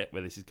 because I get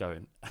where this is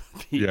going.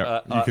 You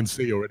can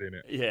see already in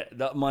it. Yeah,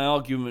 my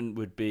argument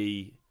would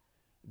be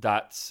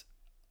that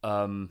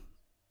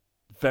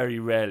very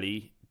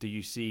rarely do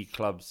you see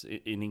clubs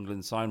in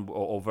England sign,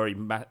 or very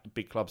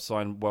big clubs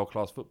sign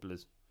world-class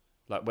footballers.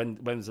 Like,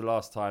 when was the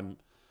last time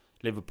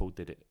Liverpool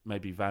did it?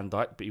 Maybe Van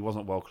Dijk, but he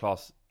wasn't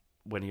world-class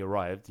when he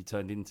arrived. He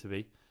turned into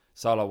be.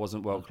 Salah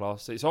wasn't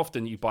world-class. So it's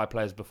often you buy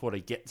players before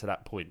they get to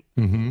that point.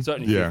 Mm-hmm.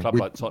 Certainly for a club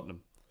like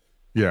Tottenham.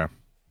 Yeah.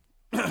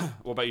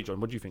 What about you, John?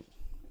 What do you think?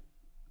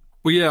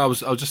 Well, yeah, I was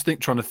just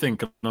trying to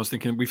think, and I was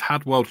thinking we've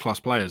had world-class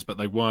players, but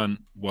they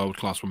weren't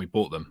world-class when we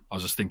bought them. I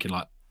was just thinking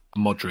like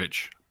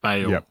Modric,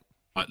 Bale,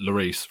 like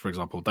Lloris, for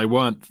example. They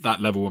weren't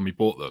that level when we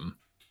bought them.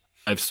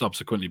 They've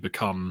subsequently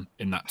become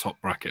in that top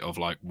bracket of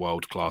like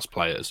world-class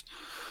players.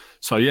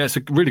 So yeah, it's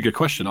a really good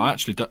question. I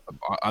actually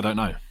I don't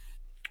know.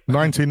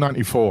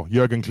 1994,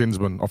 Jurgen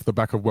Klinsmann off the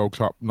back of World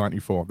Cup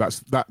 94.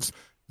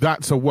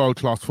 That's a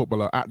world-class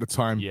footballer at the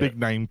time. Yeah. Big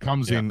name,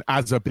 comes in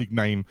as a big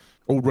name,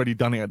 already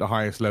done it at the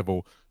highest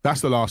level.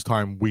 That's the last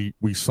time we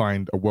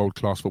signed a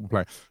world-class football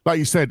player. Like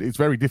you said, it's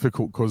very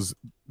difficult because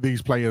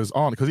these players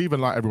aren't. Because even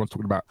like everyone's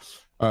talking about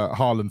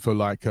Haaland for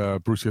like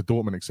Borussia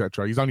Dortmund,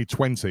 etc. He's only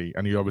 20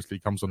 and he obviously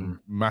comes on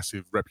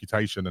massive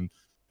reputation, and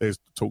there's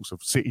talks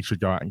of City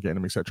should go out and get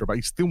him, etc. But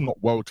he's still not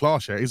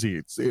world-class yet, is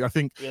he? I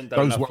think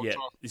those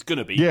he's going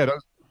to be. Yeah,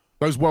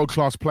 those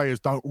world-class players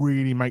don't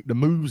really make the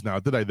moves now,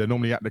 do they? They're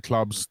normally at the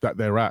clubs that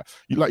they're at.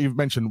 Like you've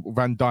mentioned,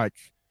 Van Dijk,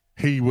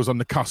 he was on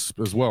the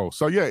cusp as well.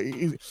 So, yeah,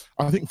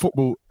 I think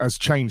football has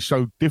changed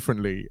so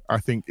differently. I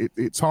think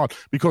it's hard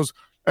because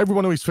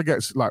everyone always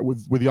forgets, like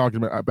with the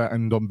argument about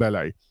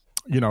Ndombele.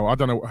 I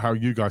don't know how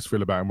you guys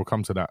feel about him. We'll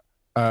come to that.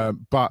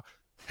 But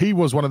he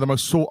was one of the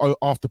most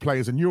sought-after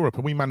players in Europe,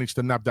 and we managed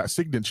to nab that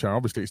signature.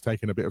 Obviously, it's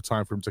taken a bit of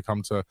time for him to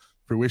come to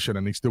fruition,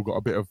 and he's still got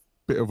a bit of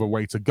a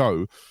way to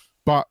go.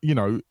 But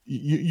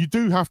you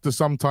do have to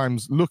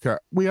sometimes look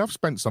at. We have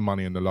spent some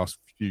money in the last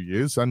few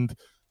years, and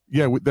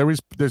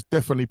there's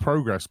definitely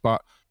progress,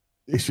 but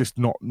it's just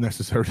not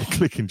necessarily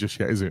clicking just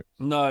yet, is it?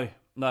 No.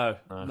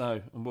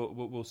 And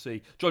we'll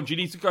see. John, do you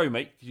need to go,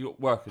 mate? You got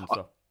work and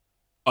stuff.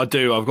 I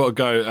do. I've got to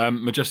go.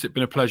 Majestic,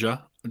 been a pleasure.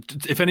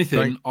 If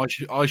anything,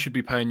 I should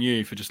be paying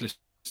you for just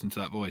listening to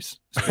that voice.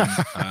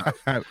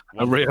 It's been,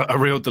 a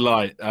real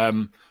delight.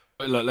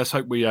 Look, let's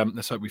hope we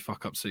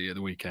fuck up City at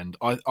the weekend.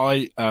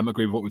 I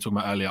agree with what we were talking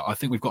about earlier. I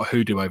think we've got a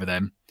hoodoo over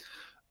them.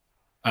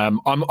 I'm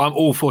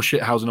all for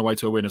shithousing away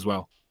to a win as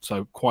well.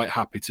 So quite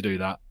happy to do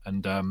that.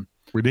 And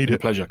we need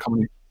it. Pleasure.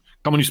 Come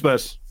on, you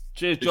Spurs.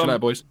 Cheers, John. Later,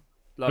 boys.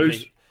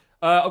 Lovely.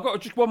 I've got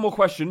just one more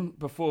question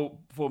before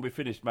we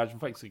finish, Madge.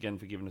 Thanks again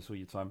for giving us all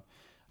your time.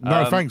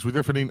 No, thanks. We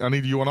definitely. I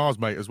need you on ours,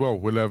 mate, as well.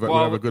 We'll have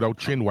a good old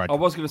chin wag. I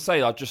was going to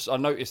say, I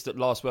noticed that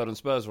Last Word on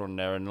Spurs were on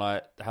there, and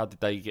like, how did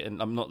they get in?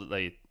 I'm not that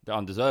they're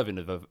undeserving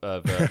of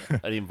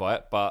an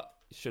invite, but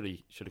should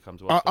have come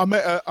to us.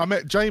 I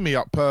met Jamie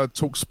up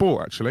Talk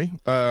Sport actually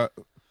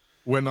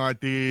when I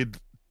did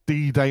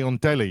D-Day on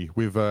Delhi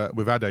with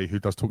Ade, who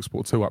does Talk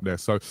Sport 2 up there.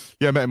 So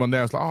yeah, I met him on there.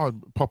 I was like, oh,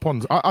 pop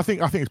on. I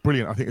think it's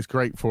brilliant. I think it's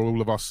great for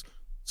all of us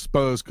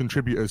Spurs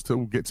contributors to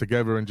all get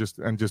together and just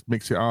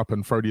mix it up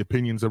and throw the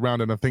opinions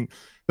around. And I think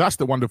that's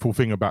the wonderful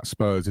thing about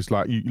Spurs. It's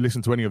like you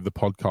listen to any of the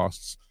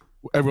podcasts,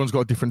 everyone's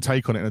got a different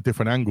take on it and a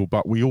different angle,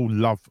 but we all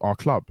love our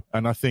club.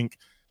 And I think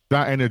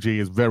that energy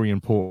is very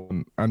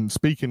important. And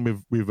speaking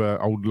with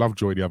old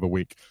Lovejoy the other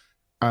week,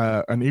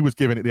 and he was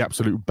giving it the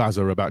absolute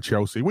buzzer about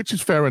Chelsea, which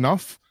is fair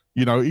enough.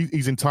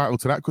 He's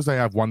entitled to that because they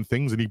have won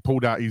things, and he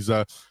pulled out his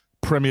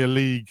Premier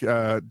League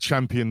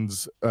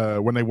champions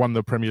when they won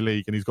the Premier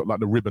League, and he's got like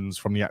the ribbons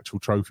from the actual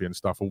trophy and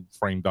stuff all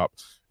framed up.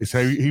 It's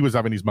how he was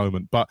having his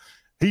moment. But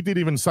he did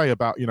even say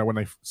about, when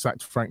they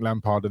sacked Frank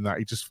Lampard and that,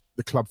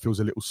 the club feels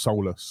a little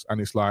soulless.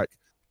 And it's like,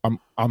 am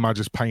I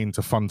just paying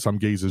to fund some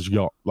geezer's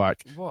yacht?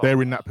 Like,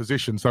 they're in that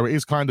position. So it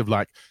is kind of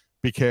like,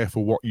 be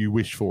careful what you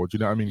wish for. Do you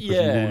know what I mean? Because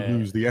you will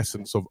lose the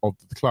essence of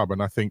the club.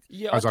 And I think,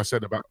 I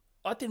said about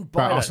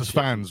us as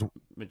fans.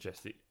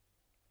 Majestic.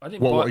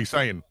 What are you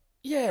saying?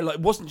 Yeah, like,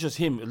 it wasn't just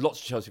him.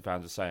 Lots of Chelsea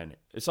fans are saying it.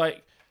 It's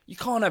like, you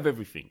can't have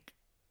everything.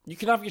 You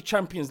can have your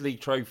Champions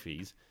League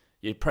trophies,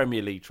 your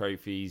Premier League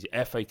trophies,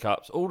 your FA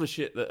Cups, all the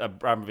shit that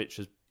Abramovich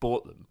has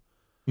bought them.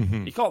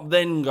 Mm-hmm. You can't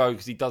then go,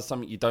 because he does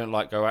something you don't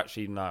like, go,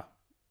 actually, nah,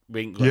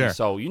 we ain't got any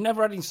soul. You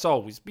never had any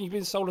soul. You've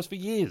been soulless for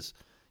years.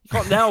 You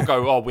can't now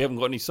go, oh, we haven't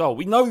got any soul.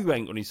 We know you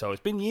ain't got any soul.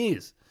 It's been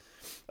years.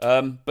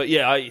 But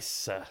yeah,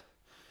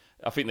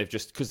 I think they've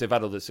just, because they've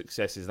had all the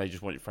successes, they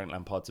just wanted Frank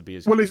Lampard to be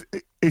as well.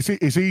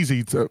 It's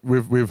easy to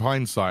with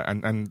hindsight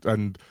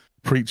and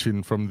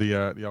preaching from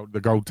the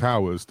gold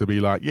towers to be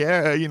like,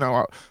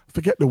 I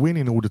forget the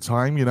winning all the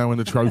time, and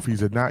the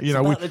trophies and that, it's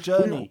about the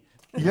journey,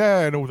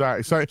 and all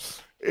that. So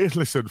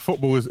listen,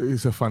 football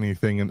is a funny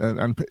thing,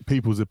 and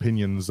people's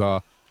opinions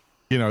are,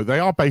 they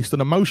are based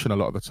on emotion a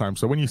lot of the time.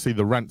 So when you see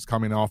the rants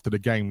coming after the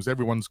games,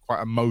 everyone's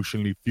quite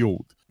emotionally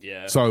fueled.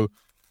 Yeah. So.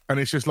 And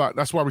it's just like,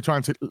 that's why we're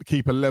trying to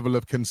keep a level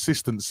of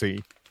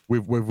consistency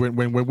with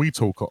when we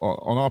talk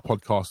on our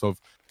podcast. Of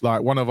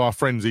like, one of our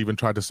friends even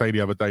tried to say the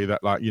other day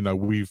that, like,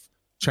 we've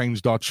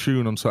changed our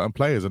tune on certain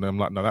players. And I'm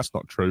like, no, that's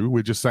not true.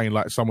 We're just saying,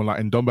 like, someone like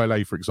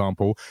Ndombele, for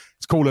example,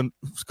 it's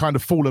kind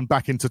of fallen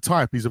back into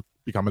type. He's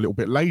become a little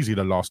bit lazy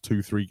the last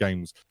 2-3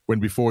 games, when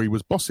before he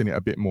was bossing it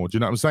a bit more. Do you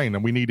know what I'm saying?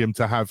 And we need him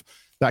to have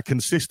that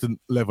consistent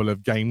level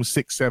of games,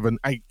 6, 7,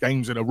 8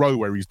 games in a row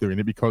where he's doing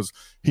it, because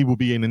he will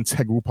be an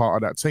integral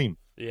part of that team.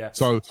 Yeah.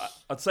 So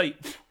I'd say,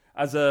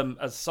 as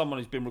someone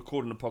who's been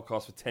recording a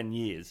podcast for 10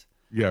 years.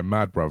 Yeah,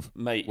 mad, bruv.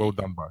 Mate. Well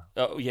done, bro.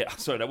 Oh, yeah.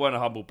 Sorry, that wasn't a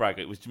humble brag.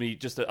 It was me.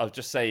 I was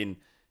just saying.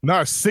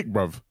 No, it's sick,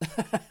 bruv.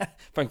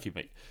 Thank you,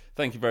 mate.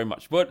 Thank you very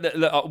much. But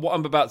look, what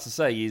I'm about to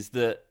say is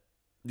that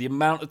the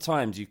amount of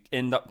times you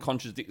end up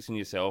contradicting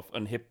yourself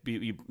and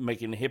you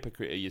making a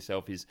hypocrite of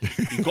yourself is,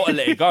 you've got to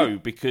let it go,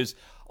 because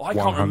I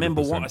can't 100%.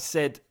 Remember what I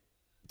said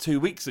 2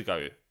 weeks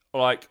ago.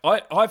 Like,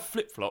 I've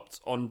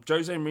flip-flopped on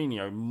Jose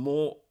Mourinho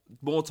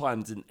more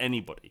times than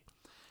anybody.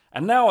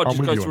 And now I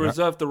just go to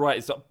reserve the right.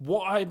 It's like,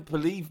 what I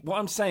believe, what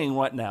I'm saying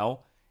right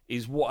now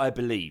is what I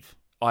believe.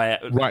 I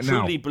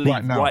truly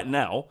believe right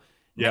now.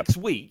 Yep. Next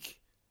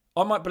week,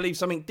 I might believe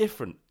something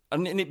different.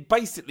 And it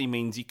basically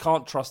means you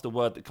can't trust a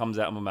word that comes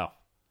out of my mouth.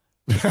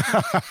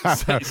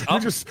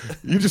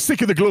 You're just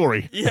sick of the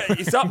glory. Yeah,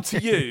 it's up to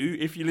you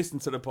if you listen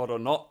to the pod or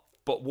not.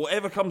 But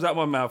whatever comes out of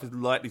my mouth is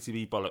likely to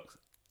be bollocks.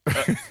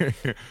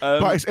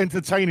 But it's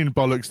entertaining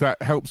bollocks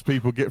that helps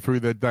people get through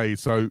their day.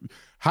 So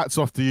hats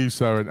off to you,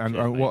 sir,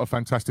 and what a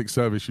fantastic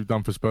service you've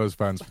done for Spurs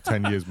fans for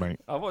 10 years, mate.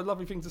 Oh, what a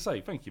lovely thing to say.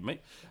 Thank you,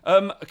 mate.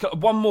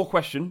 One more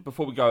question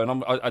before we go,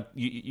 and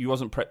you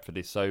wasn't prepped for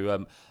this,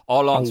 so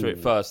I'll answer it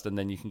first, and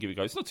then you can give it a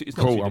go. It's not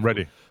cool. I'm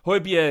ready.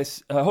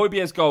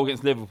 Højbjerg's goal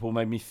against Liverpool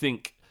made me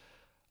think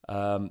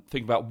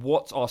about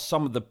what are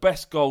some of the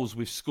best goals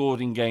we've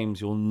scored in games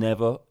you'll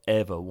never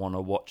ever want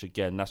to watch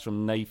again. That's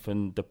from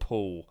Nathan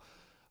DePaul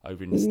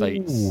over in the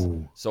States.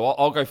 So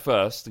I'll go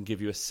first and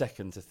give you a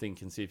second to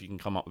think and see if you can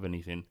come up with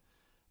anything.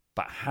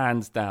 but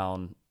hands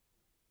down,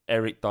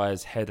 Eric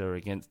Dyer's header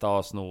against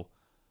Arsenal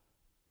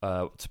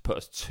to put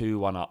us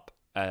 2-1 up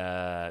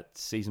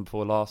season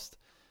before last.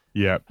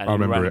 Yeah, and I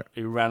remember it.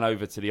 He ran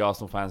over to the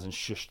Arsenal fans and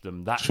shushed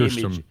them.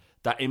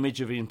 That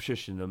image of him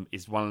shushing them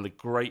is one of the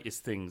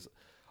greatest things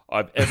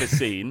I've ever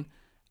seen,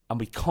 and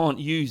we can't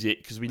use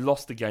it because we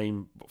lost the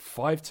game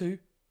 5-2.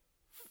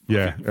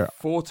 Yeah,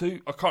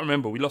 4-2. I can't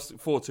remember. We lost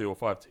 4-2 or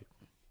 5-2.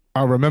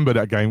 I remember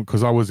that game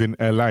because I was in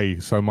LA.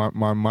 So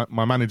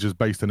my manager's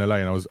based in LA,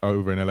 and I was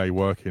over in LA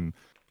working.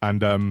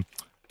 And I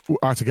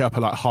had to get up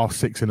at like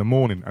 6:30 in the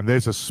morning. And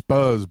there's a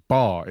Spurs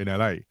bar in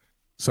LA,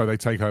 so they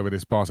take over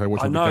this bar. So I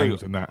watch all the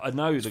games and that. I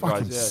know it's the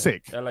guys. Yeah.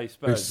 Sick. LA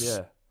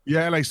Spurs.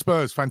 Yeah, LA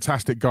Spurs,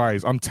 fantastic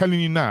guys. I'm telling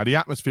you now, the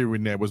atmosphere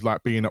in there was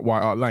like being at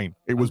White Hart Lane.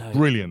 It was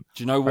brilliant.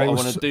 Do you know what I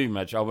want to do,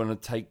 Madge? I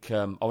want to take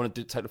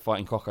the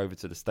Fighting Cock over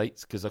to the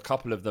States because a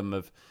couple of them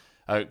have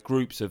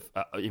groups have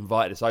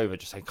invited us over,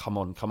 just saying, "Come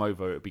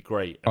over, it'd be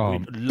great."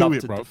 And we'd love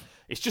to. Bruv.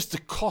 It's just the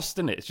cost,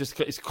 isn't it?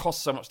 It's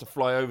cost so much to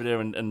fly over there,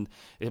 and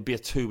it'll be a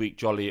 2-week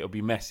jolly. It'll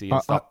be messy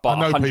and stuff. But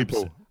I know 100%,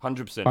 people.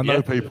 100%. I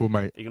know people,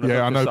 mate.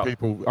 Yeah, I know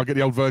people. I'll get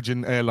the old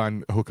Virgin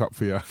Airline hookup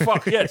for you.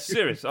 Fuck yeah,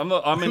 serious. I'm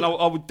not. I mean,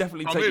 I would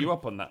definitely take you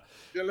up on that.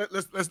 Yeah,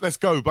 let's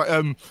go. But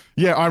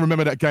yeah, I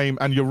remember that game,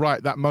 and you're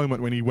right. That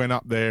moment when he went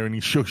up there and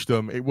he shushed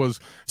them, it was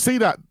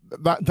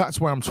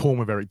that's where I'm torn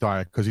with Eric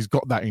Dyer because he's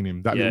got that in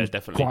him. That little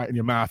definitely. Quiet in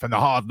your mouth and the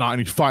hard night,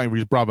 and he's fighting with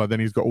his brother. Then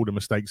he's got all the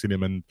mistakes in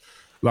him, and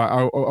like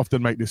I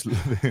often make this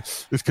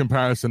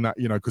comparison that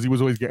because he was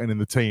always getting in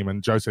the team,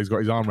 and Jose's got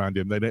his arm around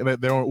him.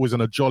 They're always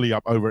on a jolly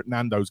up over at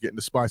Nando's, getting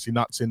the spicy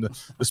nuts in the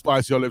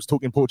spicy olives,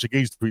 talking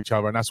Portuguese to each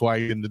other, and that's why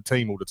he's in the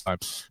team all the time.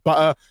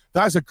 But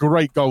that's a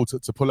great goal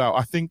to pull out.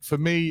 I think for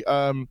me,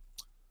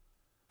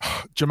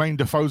 Jermaine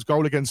Defoe's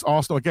goal against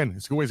Arsenal again.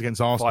 It's always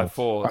against Arsenal.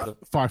 5-4.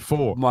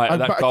 5-4. Mate,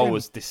 that goal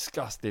was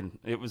disgusting.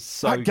 It was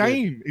so. That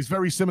game is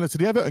very similar to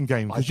the Everton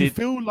game because you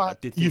feel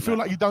like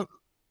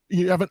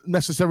you haven't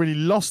necessarily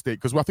lost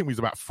it because I think we was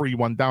about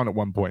 3-1 down at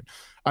one point,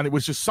 and it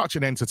was just such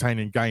an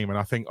entertaining game. And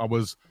I think that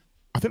must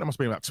have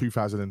been about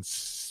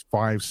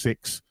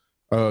 2005-6.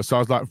 So I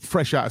was like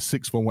fresh out of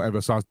sixth form,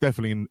 whatever. So I was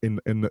definitely in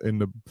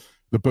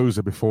the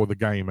boozer before the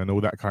game and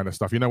all that kind of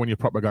stuff. When you're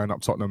proper going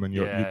up Tottenham and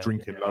you're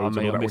drinking loads.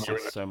 I and all miss that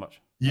it so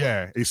much.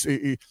 Yeah,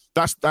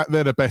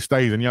 they're the best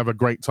days, and you have a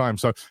great time.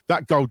 So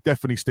that goal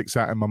definitely sticks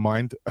out in my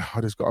mind.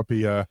 There's got to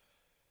be a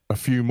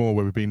few more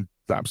where we've been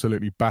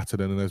absolutely battered,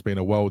 and there's been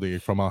a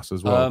worldie from us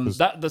as well.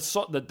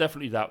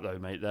 Definitely that though,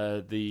 mate.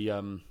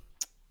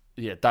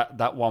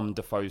 That one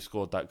Defoe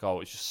scored that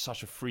goal. It's just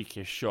such a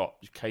freakish shot.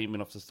 It came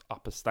in off the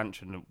upper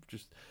stanchion.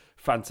 Just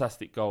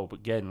fantastic goal, but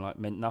again,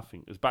 meant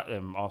nothing. It was back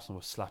then Arsenal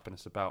was slapping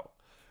us about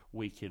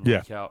week in,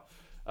 week out.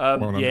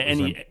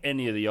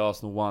 Any of the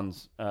Arsenal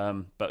ones.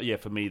 But yeah,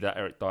 for me, that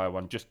Eric Dyer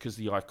one, just because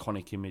the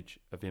iconic image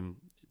of him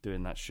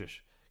doing that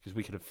shush, because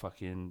we could have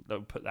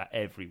put that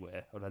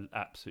everywhere. I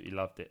absolutely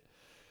loved it.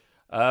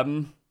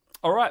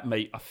 All right,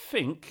 mate. I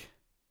think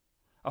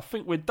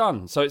we're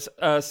done. So it's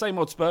same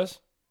old Spurs.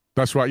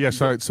 That's right. Yeah.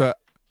 So it's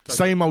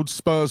same old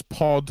Spurs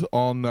pod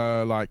on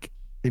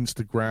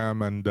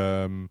Instagram and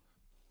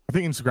I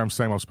think Instagram's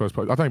same old Spurs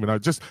pod. I don't even know.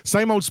 Just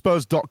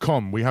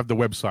sameoldspurs.com. We have the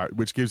website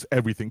which gives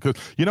everything because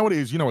you know what it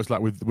is. It's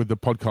like with the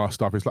podcast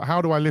stuff. It's like,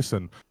 how do I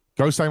listen?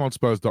 Go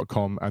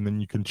sameoldspurs.com and then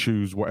you can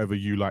choose whatever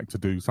you like to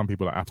do. Some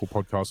people like Apple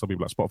Podcasts, some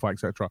people like Spotify,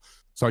 etc.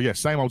 So yeah,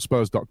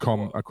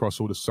 sameoldspurs.com across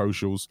all the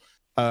socials.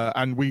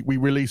 And we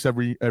release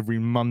every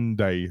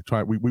Monday.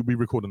 We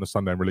record on a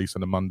Sunday and release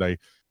on a Monday.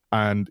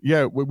 And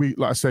yeah, we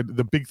like I said,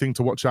 the big thing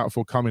to watch out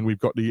for coming, we've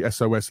got the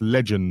SOS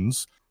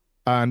Legends.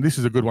 And this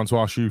is a good one to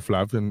ask you,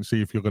 Flav, and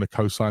see if you're going to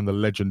co-sign the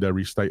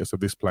legendary status of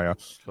this player.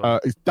 Sure.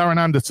 Darren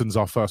Anderton's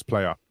our first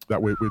player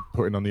that we're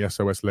putting on the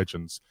SOS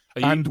Legends.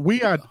 And we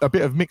had a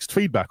bit of mixed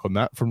feedback on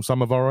that from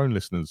some of our own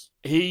listeners.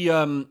 He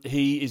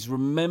is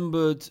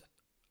remembered.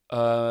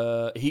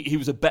 He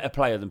was a better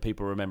player than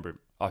people remember him,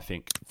 I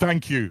think.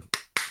 Thank you.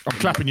 I'm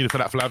clapping you for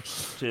that, Flav.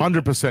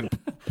 100%.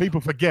 People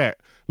forget,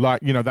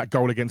 that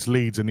goal against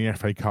Leeds in the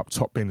FA Cup,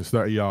 top bins,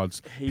 30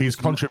 yards. His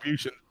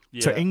contribution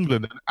to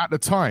England. And at the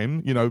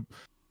time,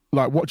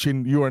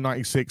 watching Euro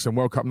 96 and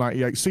World Cup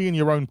 98, seeing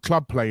your own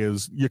club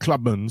players, your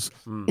clubmans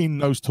in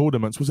those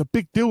tournaments was a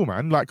big deal,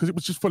 man. Because it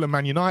was just full of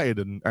Man United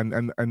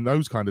and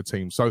those kind of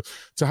teams. So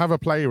to have a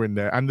player in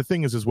there, and the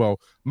thing is as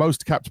well,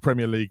 most capped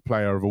Premier League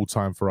player of all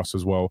time for us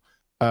as well.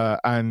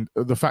 And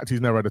the fact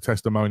he's never had a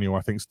testimonial,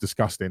 I think, is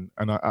disgusing.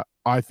 And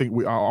I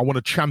think I want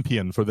a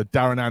champion for the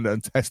Darren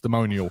Anderton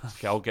testimonial.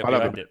 Okay, I'll get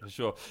behind it for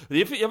sure.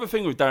 The other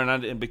thing with Darren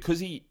Anderton, because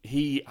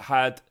he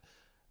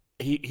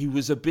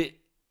was a bit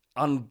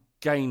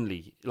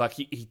ungainly.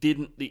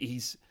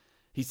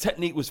 His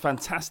technique was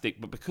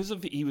fantastic, but because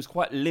of he was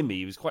quite limby,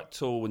 he was quite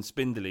tall and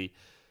spindly.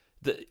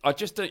 I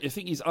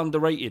think he's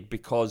underrated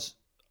because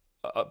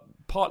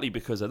partly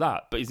because of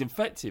that, but his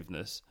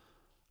effectiveness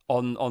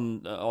on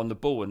the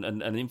ball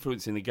and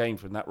influencing the game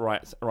from that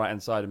right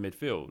hand side of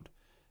midfield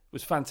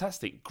was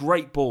fantastic.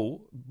 Great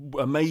ball,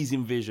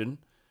 amazing vision,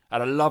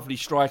 had a lovely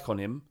strike on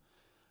him,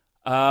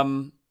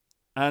 and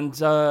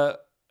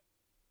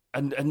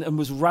and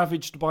was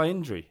ravaged by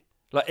injury.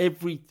 Like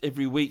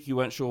every week you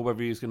weren't sure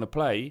whether he was going to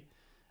play,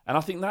 and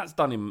I think that's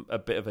done him a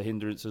bit of a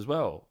hindrance as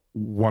well.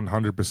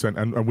 100%,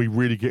 and we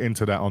really get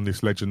into that on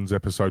this Legends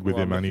episode with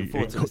him, and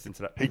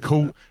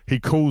he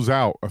calls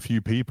out a few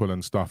people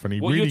and stuff, and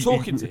you're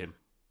talking to him.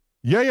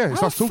 Yeah.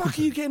 How the fuck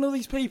are you getting all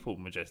these people,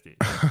 Majestic?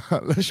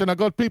 Listen, I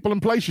got people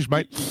in places,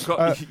 mate.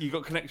 You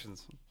got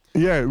connections.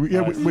 Yeah. We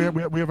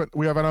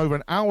have an over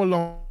an hour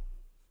long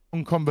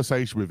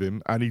conversation with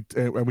him, and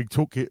we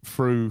took it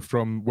through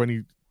from when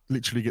he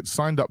literally gets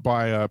signed up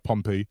by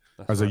Pompey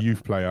as a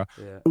youth player,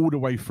 all the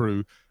way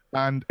through.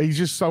 And he's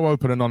just so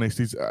open and honest.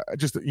 He's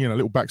just, a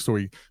little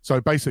backstory.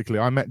 So basically,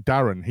 I met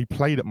Darren. He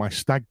played at my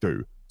stag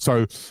do.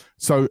 So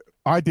there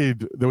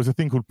was a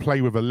thing called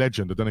Play with a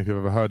Legend. I don't know if you've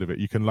ever heard of it.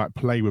 You can like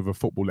play with a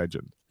football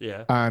legend.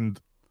 Yeah.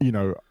 And,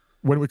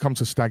 when it comes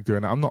to stag do,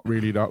 and I'm not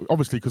really,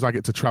 obviously, because I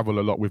get to travel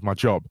a lot with my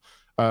job.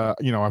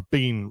 I've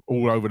been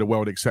all over the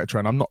world, etc.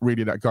 And I'm not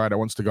really that guy that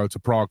wants to go to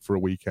Prague for a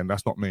weekend.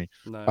 That's not me.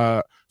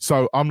 No.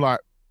 So I'm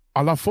like,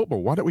 I love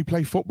football. Why don't we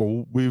play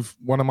football with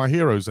one of my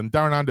heroes? And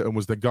Darren Anderton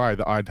was the guy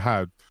that I'd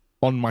had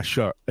on my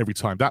shirt every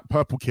time. That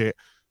purple kit,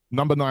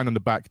 number 9 on the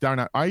back.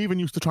 I even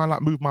used to try and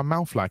like move my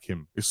mouth like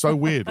him. It's so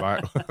weird.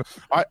 Like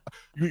I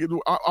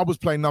was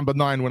playing number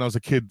 9 when I was a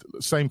kid.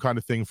 Same kind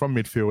of thing from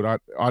midfield.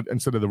 I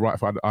instead of the right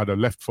foot, I had a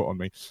left foot on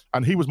me,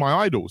 and he was my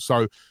idol.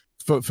 So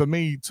for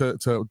me to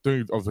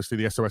do obviously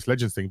the SOS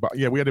Legends thing, but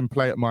yeah, we had him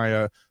play at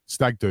my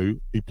stag do.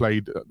 He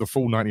played the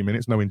full 90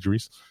 minutes, no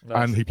injuries,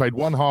 and he played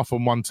one half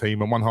on one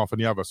team and one half on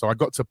the other. So I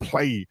got to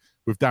play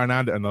with Darren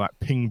Anderton and like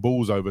ping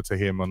balls over to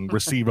him and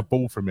receive a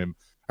ball from him.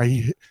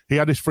 And he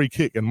had his free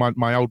kick, and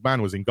my old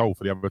man was in goal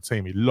for the other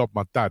team. He lobbed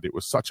my dad. It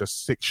was such a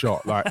sick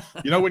shot. Like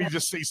when you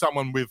just see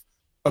someone with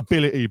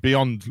ability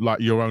beyond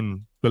like your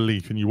own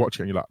belief, and you watch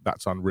it and you're like,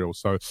 that's unreal.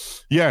 So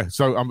yeah,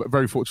 so I'm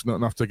very fortunate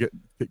enough to get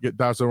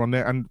Dazza on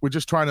there, and we're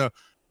just trying to,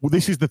 well,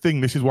 this is the thing,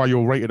 this is why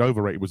your rated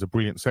overrated was a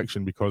brilliant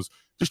section, because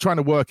just trying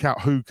to work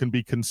out who can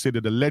be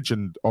considered a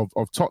legend of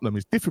Tottenham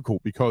is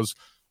difficult, because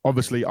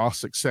obviously our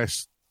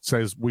success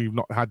says we've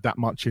not had that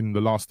much in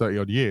the last 30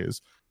 odd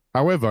years.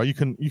 However, you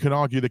can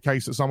argue the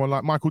case that someone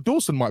like Michael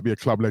Dawson might be a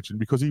club legend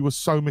because he was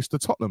so Mr.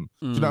 Tottenham.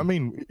 Do you know what I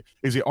mean?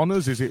 Is it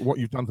honours? Is it what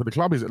you've done for the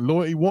club? Is it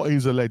loyalty? What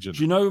is a legend?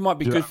 Do you know who might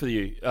be good for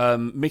you?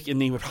 Mickey,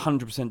 and he would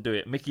 100% do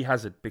it. Mickey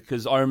Hazard,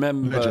 because I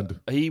remember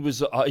he's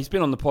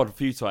been on the pod a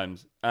few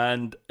times,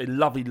 and a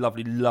lovely,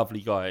 lovely, lovely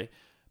guy.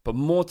 But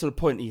more to the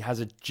point, he has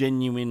a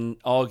genuine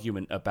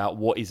argument about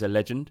what is a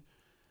legend.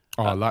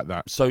 Oh, I like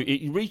that. So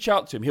you reach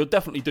out to him. He'll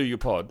definitely do your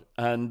pod.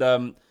 And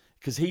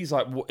because he's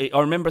like, I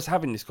remember us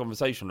having this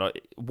conversation,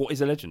 like, what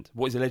is a legend?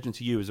 What is a legend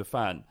to you as a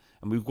fan?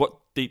 And we've got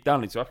deep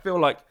down into it. I feel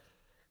like,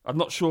 I'm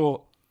not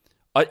sure,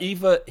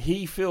 either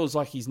he feels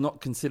like he's not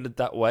considered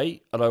that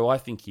way, although I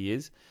think he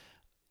is,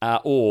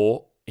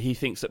 or he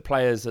thinks that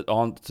players that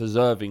aren't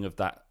deserving of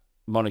that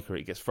moniker,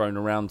 it gets thrown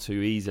around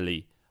too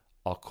easily,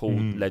 are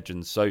called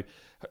legends. So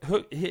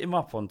hit him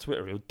up on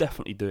Twitter. He'll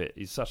definitely do it.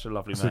 He's such a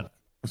lovely man.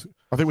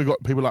 I think we've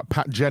got people like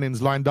Pat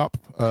Jennings lined up,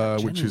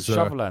 which is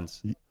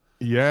Shovellands.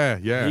 Yeah.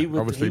 He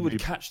would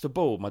catch the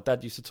ball. My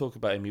dad used to talk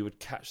about him. He would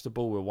catch the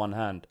ball with one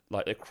hand,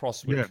 like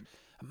across.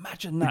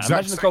 Imagine that.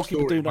 Imagine the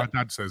goalkeeper doing that.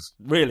 My dad says.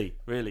 Really.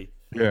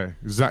 Yeah,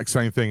 exact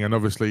same thing. And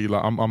obviously,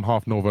 like I'm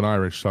half Northern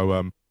Irish,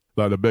 so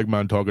like the big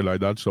man talking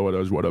like that, so it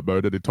does. What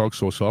about it? He talks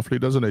so softly,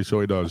 doesn't he? So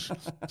he does.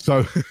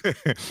 So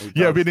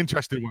yeah, it'd be an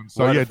interesting one.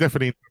 So yeah,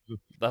 definitely.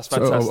 That's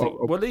fantastic.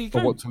 Well, there you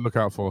go. What to look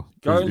out for?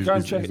 Go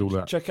and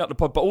check out the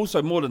pod. But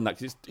also more than that,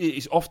 because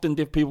it's often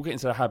people get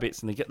into their habits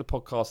and they get the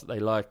podcast that they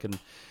like, and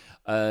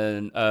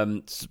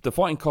the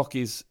Fighting Cock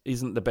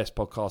isn't the best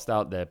podcast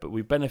out there, but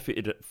we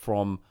benefited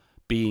from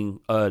being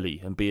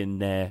early and being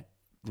there.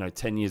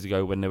 10 years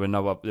ago when there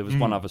was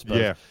one other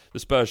Spurs, the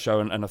Spurs show,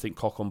 and I think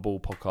Cock on Ball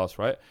podcast,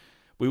 right?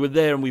 We were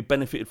there and we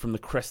benefited from the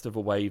crest of a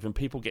wave, and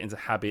people get into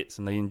habits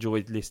and they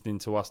enjoyed listening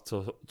to us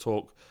to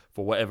talk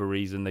for whatever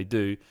reason they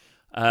do.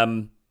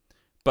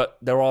 But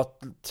there are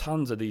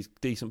tons of these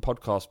decent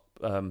podcasts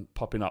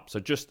popping up.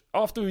 So just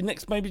after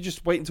maybe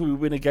just wait until we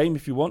win a game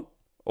if you want,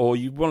 or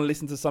you want to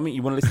listen to something,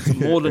 you want to listen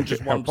to more than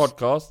just one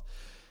podcast,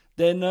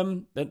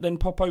 then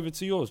pop over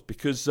to yours,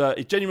 because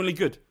it's genuinely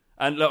good.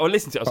 And I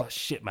listened to it, I was like,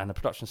 shit, man, the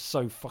production's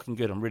so fucking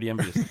good. I'm really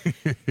envious.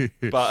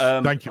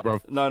 But thank you, bro.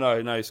 No,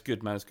 it's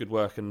good, man. It's good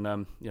work,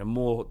 and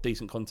more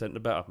decent content, the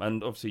better.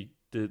 And obviously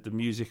the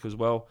music as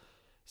well.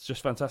 It's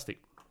just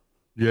fantastic.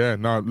 Yeah,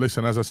 no,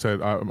 listen, as I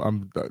said,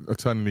 I'm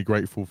eternally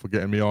grateful for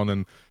getting me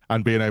on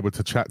and being able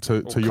to chat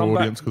to your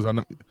audience, because I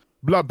know.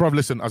 Bruv,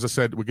 listen, as I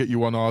said, we'll get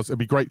you on ours. It'd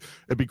be great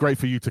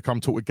for you to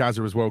come talk with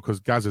Gazza as well, because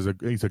Gazza's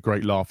he's a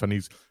great laugh, and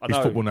his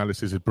football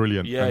analysis is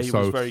brilliant. Yeah, and he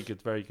was very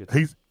good, very good.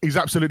 He's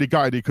absolutely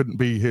gutted he couldn't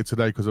be here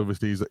today, because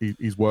obviously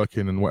he's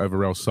working and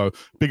whatever else. So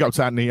big up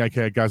to Anthony,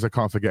 aka Gazza,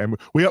 can't forget him.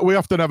 We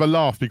often have a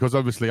laugh, because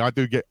obviously I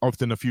do get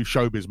often a few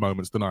showbiz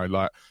moments, don't I?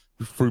 Like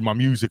through my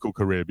musical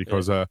career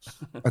because and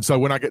so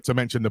when I get to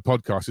mention the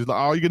podcast, he's like,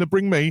 "Oh, are you going to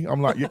bring me?"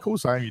 I'm like, "Yeah, of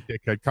course I am, you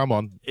dickhead. Come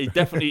on."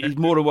 He's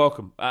more than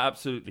welcome.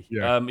 Absolutely.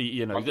 Yeah,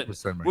 you know,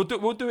 100%,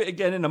 we'll do it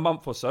again in a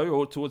month or so,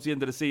 or towards the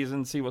end of the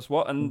season, see what's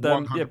what, and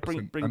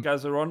bring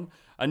Gazza on,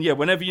 and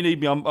whenever you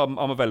need me, I'm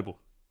available.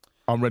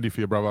 I'm ready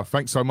for you, brother.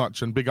 Thanks so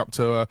much, and big up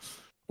to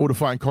all the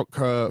Fighting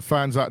Cock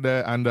fans out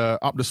there, and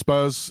up the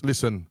Spurs.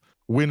 Listen,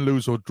 win,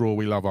 lose or draw,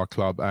 we love our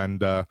club,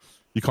 and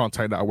you can't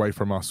take that away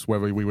from us,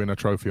 whether we win a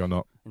trophy or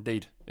not.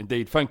 Indeed.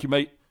 Thank you,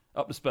 mate.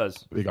 Up the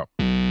Spurs. Big up.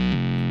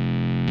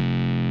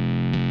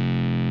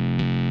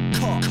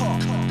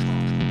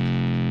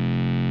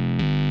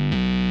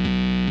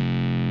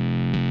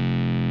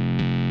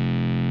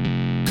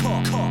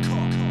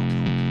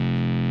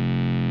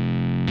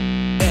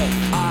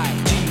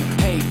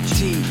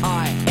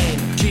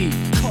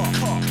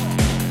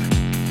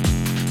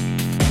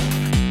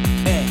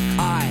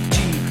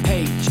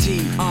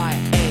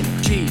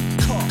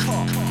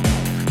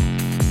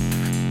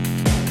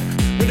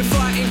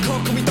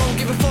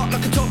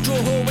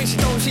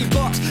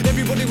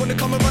 Everybody wanna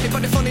come and run it,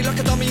 but they're funny like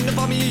a dummy in the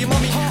bummy of your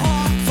mummy.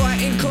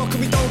 Fighting cock and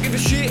we don't give a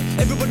shit.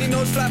 Everybody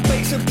knows flat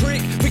bait's a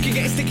prick. We can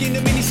get sticky in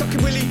the mini,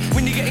 sucking willy.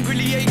 When you're getting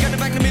grilly, yeah, you're gonna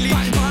bang the millie.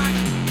 Bang, bang.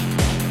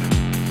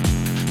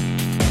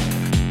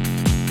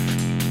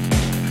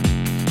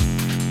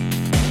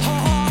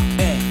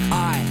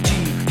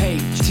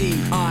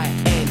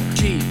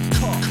 F-I-G-H-T-I-N-G.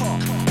 Cock.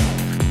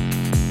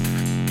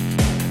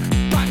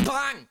 Bang,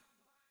 bang.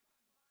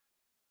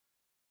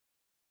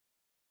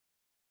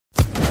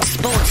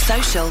 Sports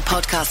Social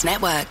Podcast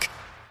Network.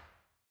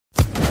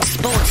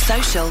 Sports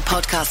Social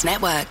Podcast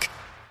Network.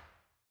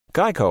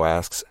 Geico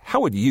asks, how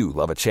would you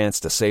love a chance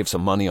to save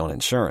some money on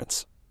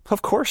insurance?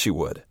 Of course you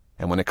would.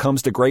 And when it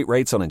comes to great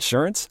rates on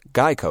insurance,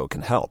 Geico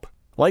can help.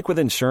 Like with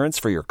insurance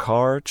for your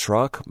car,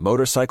 truck,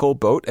 motorcycle,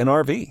 boat, and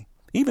RV.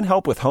 Even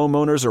help with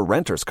homeowners or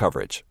renters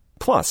coverage.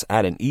 Plus,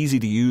 add an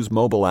easy-to-use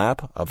mobile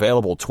app,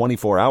 available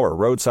 24-hour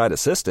roadside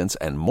assistance,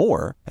 and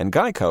more, and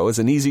Geico is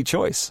an easy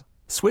choice.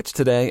 Switch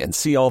today and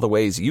see all the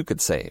ways you could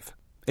save.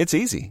 It's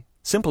easy.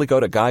 Simply go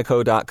to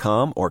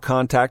geico.com or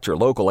contact your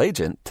local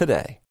agent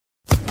today.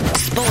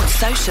 Sports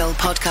Social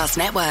Podcast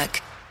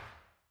Network.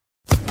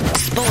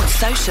 Sports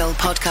Social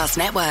Podcast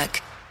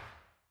Network.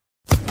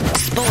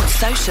 Sports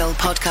Social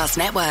Podcast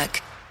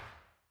Network.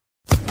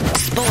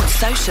 Sports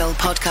Social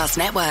Podcast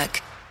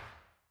Network.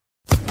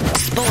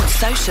 Sports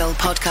Social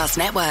Podcast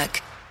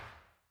Network.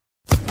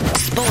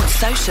 Sports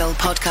Social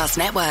Podcast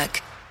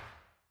Network.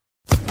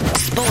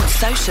 Sports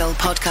Social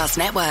Podcast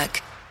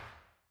Network.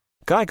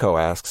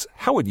 Geico asks,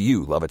 how would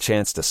you love a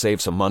chance to save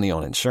some money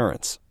on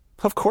insurance?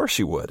 Of course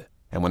you would.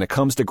 And when it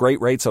comes to great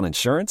rates on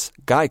insurance,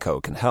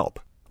 Geico can help.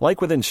 Like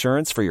with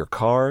insurance for your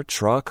car,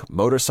 truck,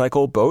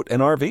 motorcycle, boat,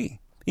 and RV.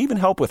 Even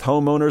help with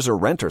homeowners or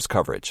renters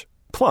coverage.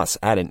 Plus,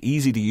 add an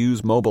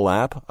easy-to-use mobile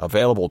app,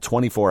 available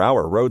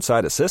 24-hour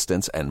roadside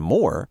assistance, and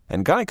more,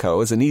 and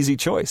Geico is an easy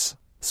choice.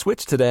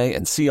 Switch today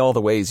and see all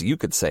the ways you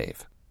could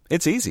save.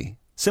 It's easy.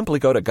 Simply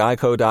go to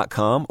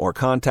geico.com or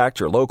contact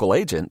your local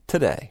agent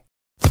today.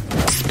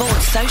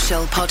 Sports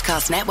Social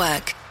Podcast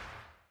Network.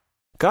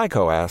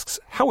 Geico asks,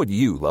 how would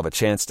you love a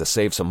chance to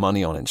save some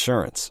money on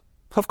insurance?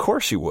 Of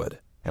course you would.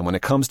 And when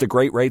it comes to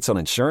great rates on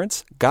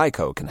insurance,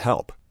 Geico can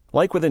help.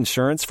 Like with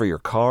insurance for your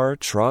car,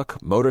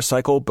 truck,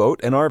 motorcycle, boat,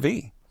 and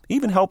RV.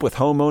 Even help with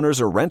homeowners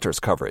or renters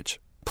coverage.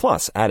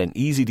 Plus, add an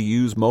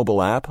easy-to-use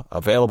mobile app,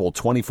 available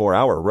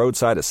 24-hour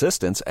roadside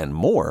assistance, and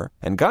more,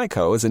 and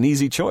Geico is an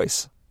easy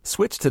choice.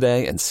 Switch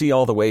today and see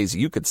all the ways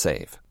you could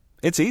save.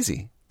 It's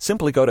easy.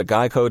 Simply go to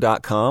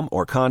geico.com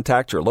or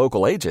contact your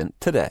local agent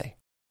today.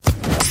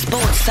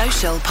 Sports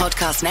Social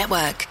Podcast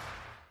Network.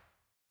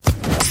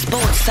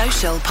 Sports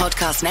Social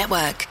Podcast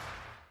Network.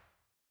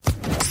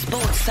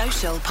 Sports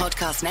Social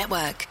Podcast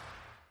Network.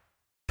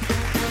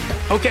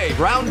 Okay,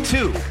 round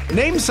two.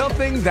 Name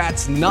something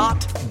that's not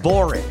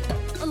boring.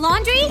 A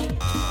laundry?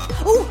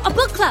 Ooh, a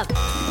book club.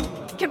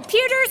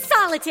 Computer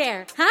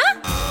solitaire,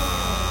 huh?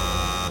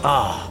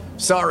 Ah, oh,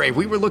 sorry,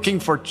 we were looking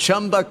for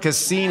Chumba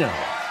Casino.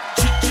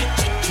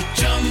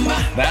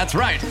 That's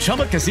right,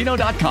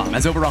 ChumbaCasino.com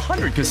has over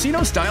 100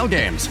 casino-style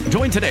games.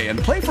 Join today and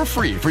play for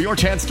free for your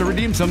chance to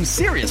redeem some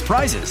serious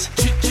prizes.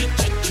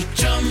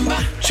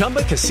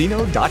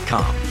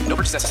 ChumbaCasino.com. No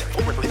purchase necessary.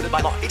 Void where prohibited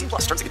by law. 18+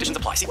 terms and conditions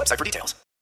apply. See website for details.